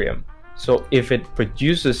equilibrium. So if it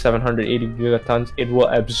produces 780 gigatons, it will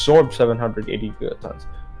absorb 780 gigatons.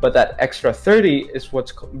 But that extra 30 is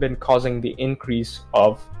what's been causing the increase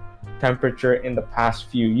of temperature in the past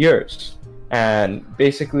few years. And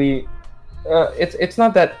basically, it's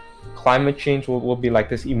not that climate change will be like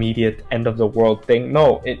this immediate end of the world thing.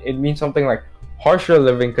 No, it means something like harsher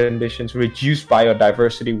living conditions, reduced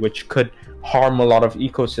biodiversity, which could harm a lot of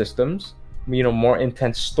ecosystems. You know, more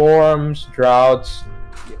intense storms, droughts,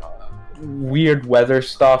 weird weather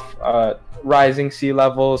stuff, rising sea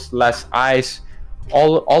levels, less ice.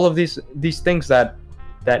 All of these things that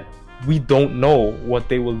we don't know what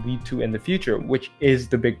they will lead to in the future, which is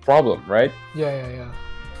the big problem, right? Yeah.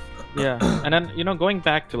 And then, you know, going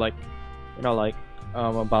back to like, you know, like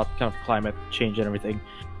about kind of climate change and everything,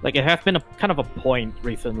 like it has been a kind of a point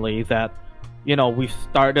recently that, you know, we've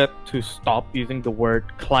started to stop using the word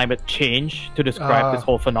climate change to describe this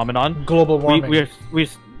whole phenomenon. Global warming.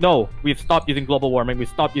 We've stopped using global warming. We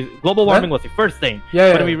stopped using global warming was the first thing.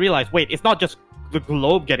 But then we realized, wait, it's not just the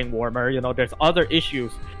globe getting warmer, you know, there's other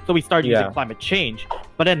issues. So we started using climate change.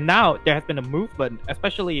 But then now there has been a movement,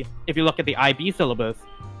 especially if you look at the IB syllabus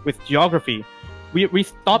with geography, we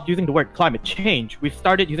stopped using the word climate change. We've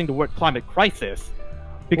started using the word climate crisis.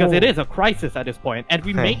 Because it is a crisis at this point, and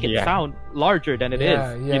we make it sound larger than it is.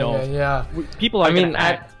 You know, people are.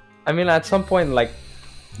 I mean, at some point, like,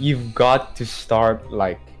 you've got to start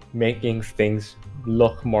like making things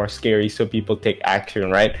look more scary so people take action,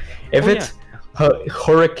 right? If it's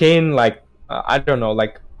hurricane, like I don't know,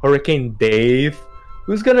 like Hurricane Dave,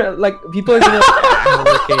 who's gonna like people are gonna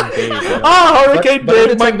Hurricane Dave. You know? Hurricane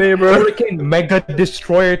Dave, my neighbor. Hurricane Mega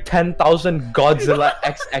Destroyer 10,000 Godzilla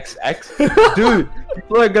XXX, dude.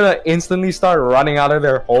 People are gonna instantly start running out of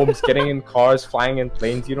their homes, getting in cars, flying in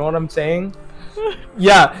planes. You know what I'm saying?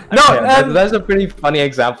 Yeah. No, and that's a pretty funny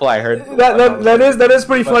example I heard. That is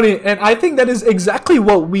pretty funny, and I think that is exactly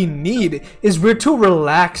what we need. Is we're too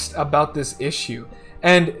relaxed about this issue,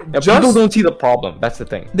 and people don't see the problem. That's the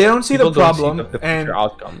thing. They don't see the problem, the and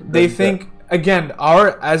outcome. They think again,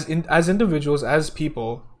 as individuals, as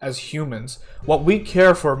people, as humans, what we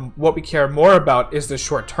care more about is the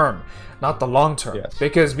short term, not the long term,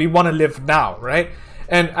 because we want to live now, right?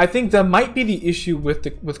 And I think that might be the issue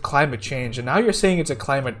with climate change. And now you're saying it's a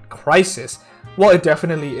climate crisis. Well, it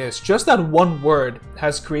definitely is. Just that one word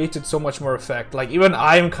has created so much more effect. Like, even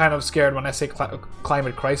I'm kind of scared when I say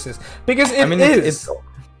climate crisis, because it is.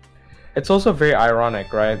 It's also very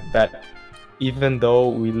ironic, right? That even though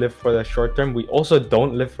we live for the short term, we also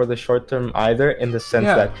don't live for the short term either, in the sense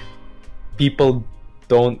that people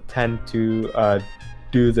don't tend to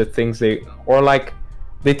do the things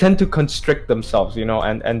they tend to constrict themselves, you know,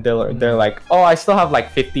 and they're like, oh, I still have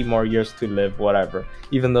like 50 more years to live, whatever,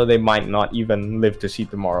 even though they might not even live to see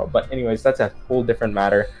tomorrow. But anyways, that's a whole different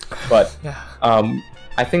matter. But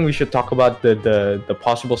I think we should talk about the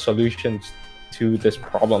possible solutions to this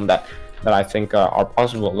problem that I think are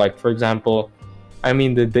possible. Like, for example, I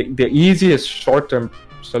mean, the easiest short-term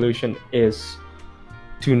solution is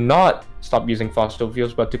to not stop using fossil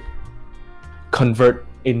fuels, but to convert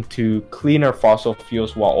into cleaner fossil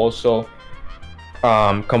fuels, while also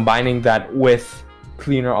combining that with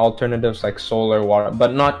cleaner alternatives like solar, water,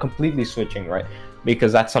 but not completely switching, right?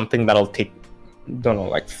 Because that's something that'll take, don't know,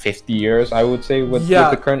 like 50 years, I would say, with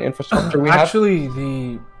the current infrastructure we have. Actually,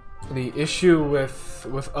 the issue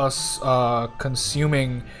with us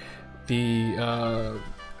consuming the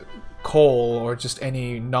coal or just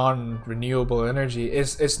any non-renewable energy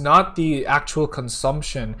is not the actual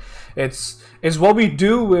consumption. It's what we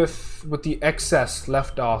do with the excess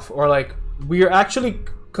left off, or like we're actually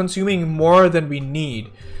consuming more than we need.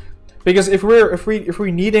 Because if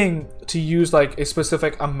we're needing to use like a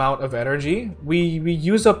specific amount of energy, we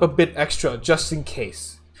use up a bit extra just in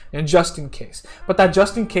case. and just in case. But that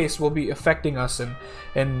just in case will be affecting us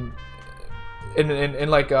in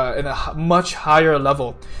like in a much higher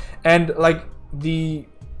level, and like the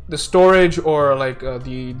storage or like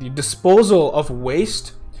the disposal of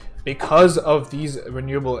waste because of these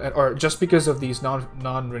renewable, or just because of these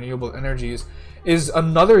non-renewable energies, is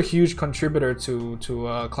another huge contributor to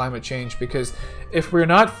climate change. Because if we're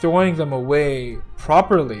not throwing them away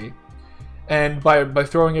properly, and by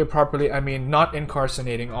throwing it properly I mean not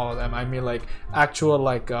incarcerating all of them, I mean like actual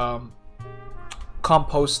like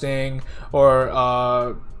composting,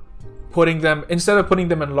 or putting them, instead of putting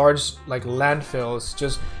them in large like landfills,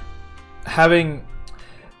 just having,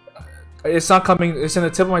 it's not coming, it's in the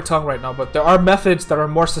tip of my tongue right now, but there are methods that are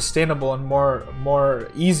more sustainable and more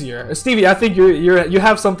easier. Stevie, I think you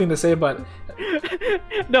have something to say about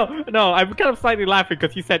No, I'm kind of slightly laughing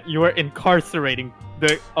because you said you were incarcerating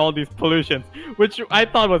all these pollutions, which I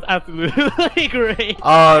thought was absolutely great.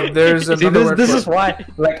 There's See, another word this for is why,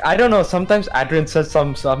 like, I don't know, sometimes Adrian says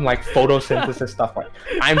some like photosynthesis stuff, like,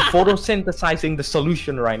 I'm photosynthesizing the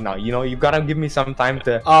solution right now, you know, you gotta give me some time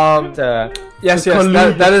to yes,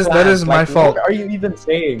 collude that with is my plants. fault. What are you even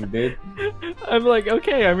saying, dude? I'm like,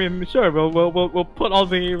 okay, I mean, sure, we'll put all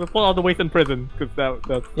the waste in prison because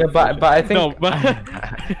that's Yeah, but I think no, but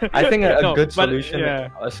I think a No, good but, solution, yeah.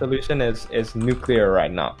 a solution is nuclear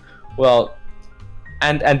right now. Well,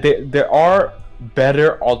 and there are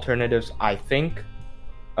better alternatives, I think,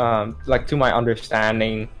 like to my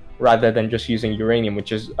understanding, rather than just using uranium,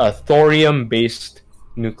 which is a thorium-based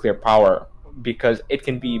nuclear power, because it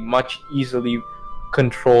can be much easily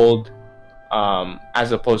controlled,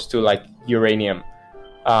 as opposed to like uranium.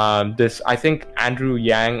 This, I think Andrew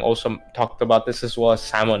Yang also talked about this, as well as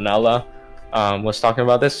Salmonella was talking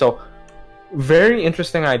about this. So very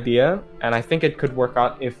interesting idea, and I think it could work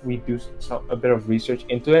out if we do a bit of research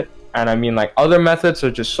into it. And I mean, like, other methods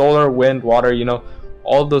such as solar, wind, water, you know,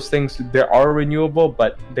 all those things, they are renewable,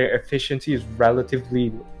 but their efficiency is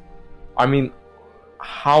relatively, I mean,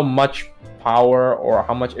 how much power or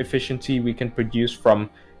how much efficiency we can produce from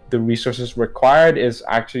the resources required is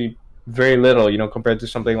actually very little, you know, compared to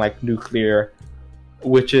something like nuclear,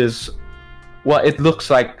 which is, well, it looks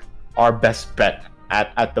like our best bet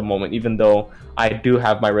at the moment, even though I do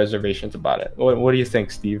have my reservations about it. What do you think,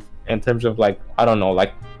 Steve, in terms of, like, I don't know,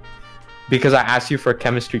 like, because I asked you for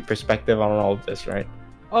chemistry perspective on all of this, right?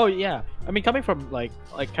 Oh yeah, I mean, coming from like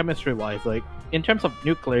chemistry wise, like in terms of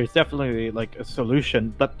nuclear, it's definitely like a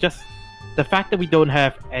solution, but just the fact that we don't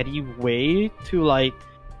have any way to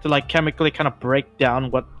chemically kind of break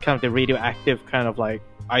down what kind of the radioactive kind of like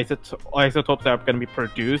isotopes that are going to be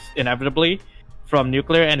produced inevitably from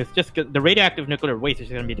nuclear, and it's just the radioactive nuclear waste is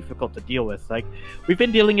going to be difficult to deal with. Like, we've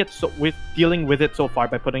been dealing with it so far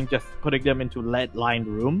by putting them into lead-lined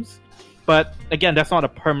rooms, but again, that's not a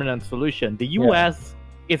permanent solution. The U.S.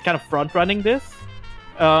 is kind of front-running this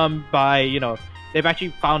by, you know, they've actually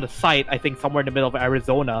found a site, I think somewhere in the middle of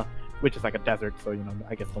Arizona, which is like a desert, so, you know,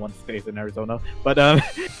 I guess no one stays in Arizona, but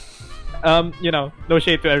you know, no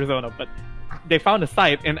shade to Arizona, but they found a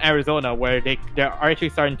site in Arizona where they're actually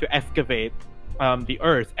starting to excavate the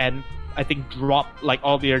earth, and I think drop like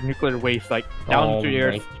all their nuclear waste like down to the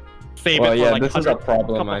earth, save it for like this is a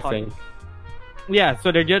problem, I think. Yeah,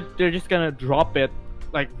 so they're just gonna drop it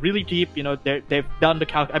like really deep. You know, they've done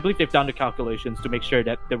I believe they've done the calculations to make sure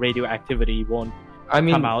that the radioactivity won't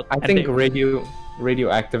come out. I think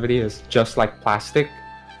radioactivity is just like plastic,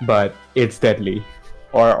 but it's deadly,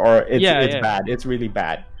 or it's bad. It's really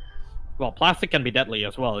bad. Well, plastic can be deadly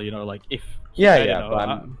as well. You know, like if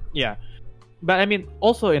yeah. But I mean,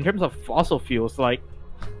 also in terms of fossil fuels, like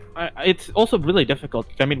it's also really difficult.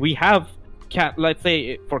 I mean, we have let's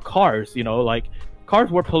say for cars, you know, like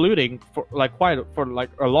cars were polluting for like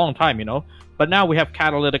a long time, you know. But now we have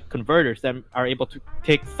catalytic converters that are able to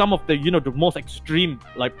take some of the, you know, the most extreme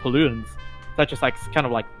like pollutants, such as like kind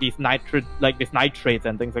of like these nitrates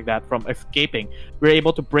and things like that from escaping. We're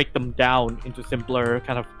able to break them down into simpler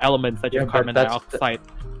kind of elements such as carbon dioxide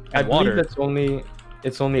and water. I believe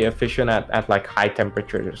it's only efficient at like high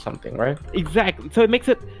temperatures or something, right? Exactly. So it makes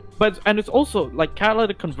it, and it's also like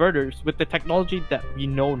catalytic converters with the technology that we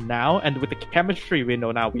know now and with the chemistry we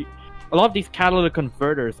know now. A lot of these catalytic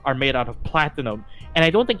converters are made out of platinum, and I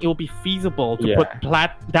don't think it will be feasible to put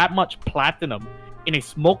that much platinum in a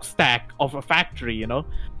smokestack of a factory, you know.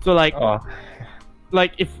 So like,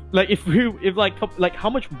 if how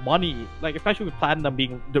much money, like especially with platinum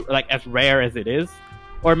being like as rare as it is,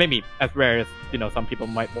 or maybe as rare as, you know, some people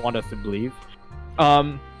might want us to believe.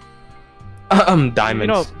 Diamonds. You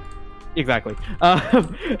know, exactly.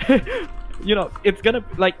 You know, it's gonna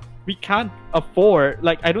like we can't afford,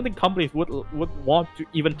 like, I don't think companies would want to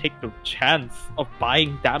even take the chance of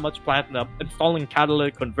buying that much platinum, installing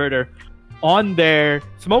catalytic converter on their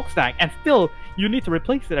smokestack, and still you need to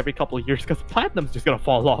replace it every couple of years because platinum's just gonna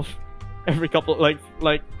fall off every couple, like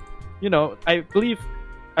you know, I believe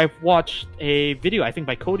I've watched a video, I think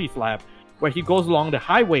by Cody's lab, where he goes along the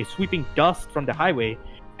highway sweeping dust from the highway,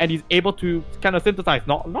 and he's able to kind of synthesize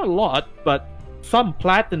not a lot, but some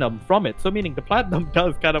platinum from it. So meaning the platinum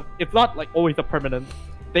does kind of, it's not like always a permanent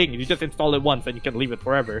thing. You just install it once and you can leave it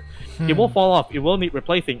forever. It will fall off, it will need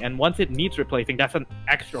replacing, and once it needs replacing, that's an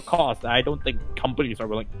extra cost that I don't think companies are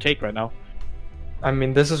willing to take right now. I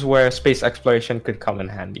mean, this is where space exploration could come in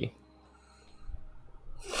handy.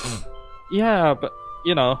 Yeah, but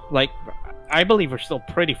you know, like, I believe we're still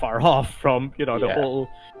pretty far off from, you know, the whole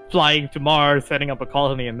flying to Mars, setting up a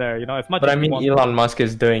colony in there, you know, as much but as I mean, Elon Musk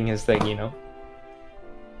is doing his thing, you know.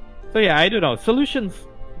 So yeah, I don't know. Solutions,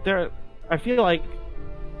 there, I feel like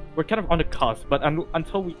we're kind of on the cusp, but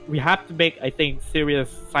until we have to make, I think, serious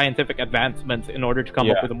scientific advancements in order to come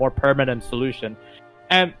up with a more permanent solution.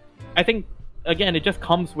 And I think, again, it just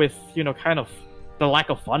comes with, you know, kind of the lack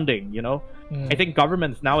of funding, you know. I think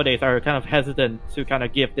governments nowadays are kind of hesitant to kind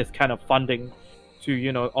of give this kind of funding to,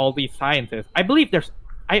 you know, all these scientists.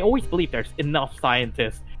 I always believe there's enough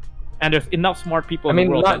scientists and there's enough smart people in the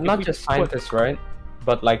world. I mean, not just scientists, right?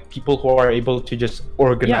 But like people who are able to just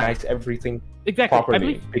organize everything properly. I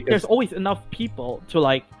believe there's always enough people to,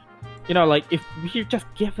 like, you know, like, if we're just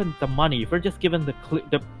given the money, if we're just given the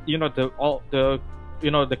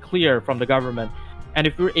clear from the government, and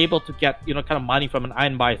if we're able to get, you know, kind of money from an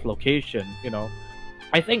unbiased location, you know,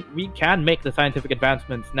 I think we can make the scientific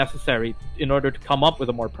advancements necessary in order to come up with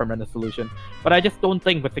a more permanent solution. But I just don't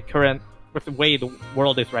think with the way the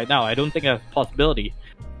world is right now, I don't think that's a possibility.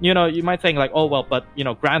 You know, you might think like, oh well, but you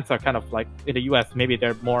know, grants are kind of like in the US, maybe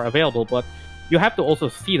they're more available, but you have to also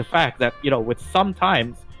see the fact that, you know, with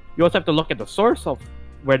sometimes you also have to look at the source of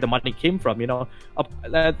where the money came from. You know,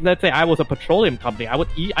 let's say I was a petroleum company,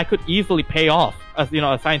 I could easily pay off as, you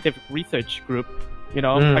know, a scientific research group. You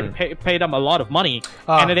know, I could pay them a lot of money,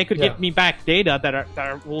 and then they could give me back data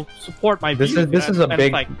that will support my views. This is a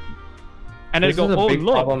big, like, and then go, oh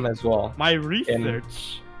look, problem as well. My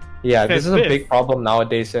research. This is a big problem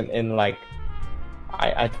nowadays in like,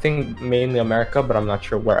 I think mainly America, but I'm not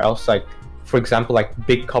sure where else. Like, for example, like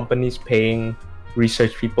big companies paying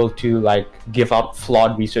research people to like give out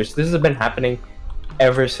flawed research. This has been happening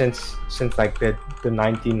ever since like the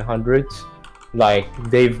 1900s. Like,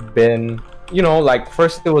 they've been, you know, like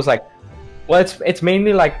first it was like, well, it's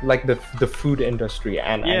mainly like the food industry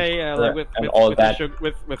and like with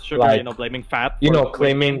sugar, like, you know, blaming fat, you know,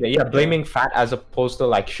 blaming fat as opposed to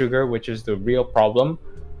like sugar, which is the real problem.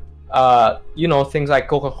 You know, things like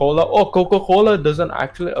Coca-Cola. Oh, Coca-Cola doesn't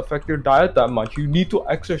actually affect your diet that much. You need to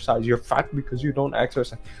exercise. You're fat because you don't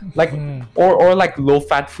exercise. Like, or like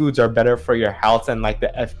low-fat foods are better for your health, and like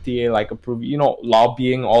the FDA like approve, you know,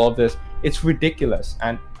 lobbying all of this. It's ridiculous.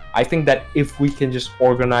 And I think that if we can just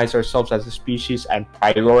organize ourselves as a species and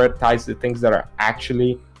prioritize the things that are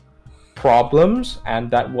actually problems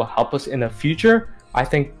and that will help us in the future, I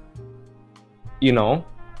think, you know,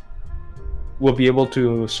 we'll be able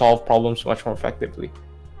to solve problems much more effectively.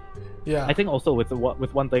 Yeah, I think also with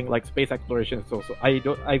one thing like space exploration is also,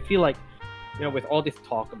 I feel like, you know, with all this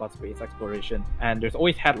talk about space exploration, and there's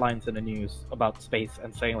always headlines in the news about space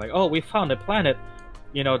and saying like, oh, we found a planet,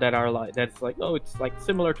 you know, that's like, oh, it's like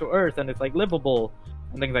similar to Earth and it's like livable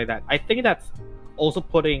and things like that. I think that's also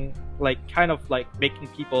putting like kind of like making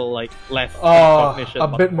people like less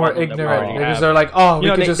a bit more ignorant, because they're like, oh, we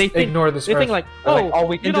can just ignore this. They think like, oh,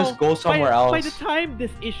 we can just go somewhere else. By the time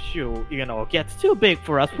this issue, you know, gets too big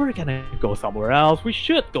for us, we're gonna go somewhere else. We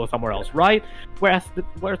should go somewhere else, right? Whereas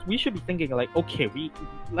we should be thinking like, okay,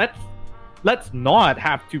 let's not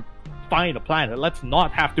have to find a planet. Let's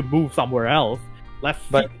not have to move somewhere else. Let's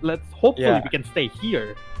hopefully we can stay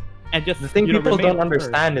here. And just, the thing people don't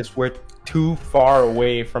understand is we're too far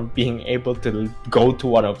away from being able to go to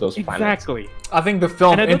one of those planets. Exactly. I think the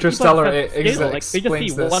film Interstellar explains like, they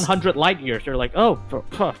just see 100 light years. They're like, oh,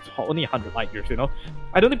 only 100 light years, you know?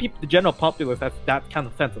 I don't think the general populace has that kind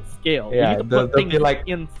of sense of scale. Yeah, they'll be like,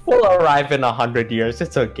 we'll arrive in 100 years.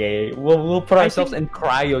 It's okay. We'll put ourselves in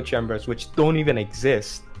cryo chambers, which don't even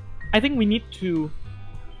exist. I think we need to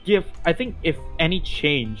I think if any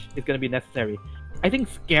change is going to be necessary, I think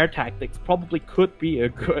scare tactics probably could be a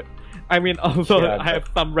good. I mean, although I have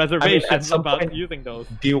some reservations about using those.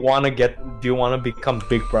 Do you want to become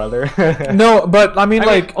Big Brother? No, but I mean,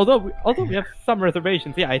 although we have some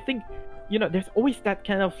reservations, yeah, I think, you know, there's always that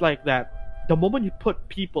kind of like that the moment you put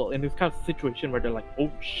people in this kind of situation where they're like,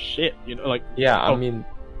 oh shit, you know, like Yeah, I oh, mean,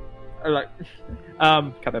 like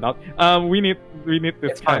cut it out. We need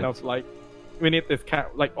this It's kind fine. of like, we need this kind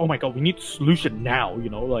of like, oh my god, we need solution now, you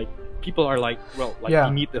know, like people are like, well, like Yeah.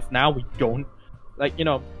 we need this now, we don't, like, you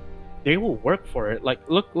know, they will work for it. Like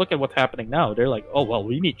look at what's happening now. They're like, oh well,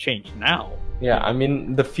 we need change now. yeah, I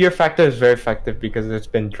mean, the fear factor is very effective because it's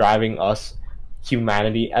been driving us,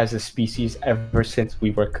 humanity as a species, ever since we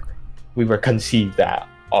were conceived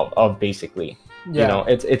of basically. Yeah. You know,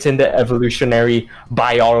 it's in the evolutionary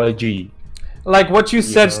biology. Like what you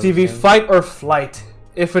said, know what I'm Stevie, saying? fight or flight.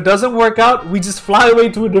 If it doesn't work out, we just fly away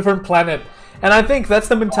to a different planet. And I think that's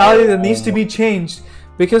the mentality that needs to be changed.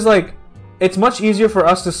 Because, like, it's much easier for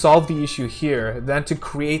us to solve the issue here than to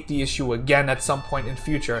create the issue again at some point in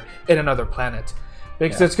future in another planet.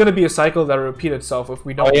 Because it's going to be a cycle that will repeat itself if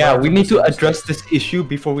we don't. Oh yeah, learn we from need the to same address mistakes. this issue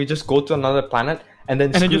before we just go to another planet and then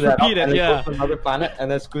then screw just that repeat up, it, and then yeah. go to another planet and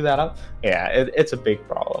then screw that up. Yeah, it's a big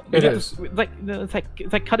problem. It Yeah, is. it's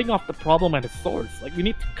like cutting off the problem at its source. Like we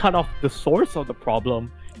need to cut off the source of the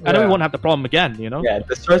problem, and then Yeah. we won't have the problem again. You know? Yeah,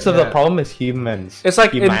 the source of the Yeah. problem is humans. It's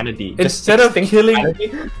like humanity. Just instead of extinct killing-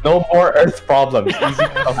 humanity, no more Earth problems. Easy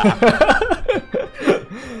come.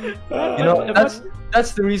 You know,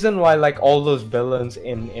 that's the reason why like all those villains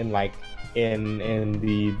in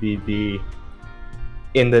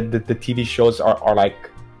the TV shows are like,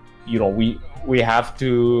 you know, we have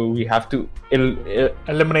to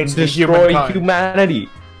Eliminates the destroy humankind. humanity.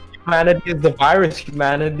 Humanity is the virus.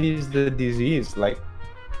 Humanity is the disease. Like,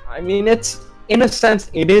 I mean, it's in a sense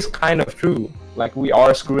it is kind of true. Like we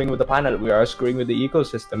are screwing with the planet. We are screwing with the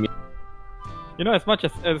ecosystem. You know, as much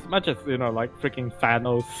as you know, like freaking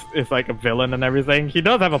Thanos is like a villain and everything, he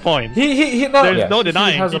does have a point. He no, There's Yes. no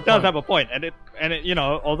denying has he a does point. have a point, and it you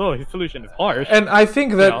know, although his solution is harsh, And I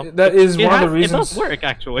think that you know, that is it one of the has- It reasons. does work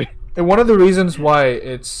actually. And one of the reasons why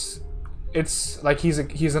it's like he's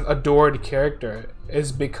an adored character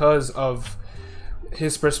is because of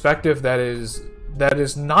his perspective that is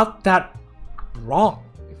not that wrong.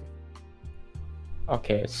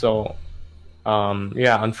 Okay, so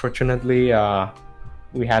yeah, unfortunately,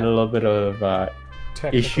 we had a little bit of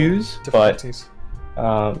Technical issues, but difficulties.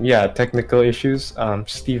 yeah, technical issues.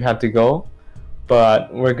 Steve had to go,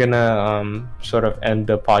 but we're gonna sort of end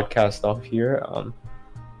the podcast off here.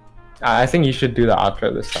 I think you should do the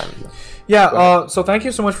outro this time. Yeah, so thank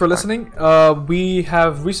you so much for listening. We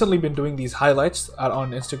have recently been doing these highlights on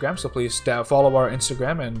Instagram, so please follow our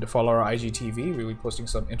Instagram and follow our IGTV. We'll be posting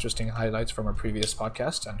some interesting highlights from our previous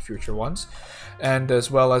podcast and future ones. And as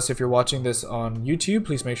well as if you're watching this on YouTube,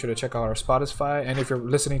 please make sure to check out our Spotify. And if you're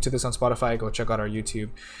listening to this on Spotify, go check out our YouTube.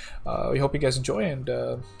 We hope you guys enjoy, and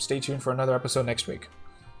stay tuned for another episode next week.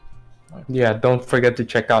 Yeah, don't forget to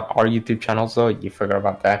check out our YouTube channels though. You forgot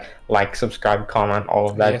about that. Like, subscribe, comment, all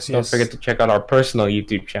of that. Yes, Don't yes. forget to check out our personal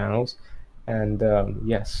YouTube channels. And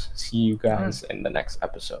yes, see you guys in the next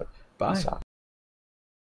episode. Bye. Peace out.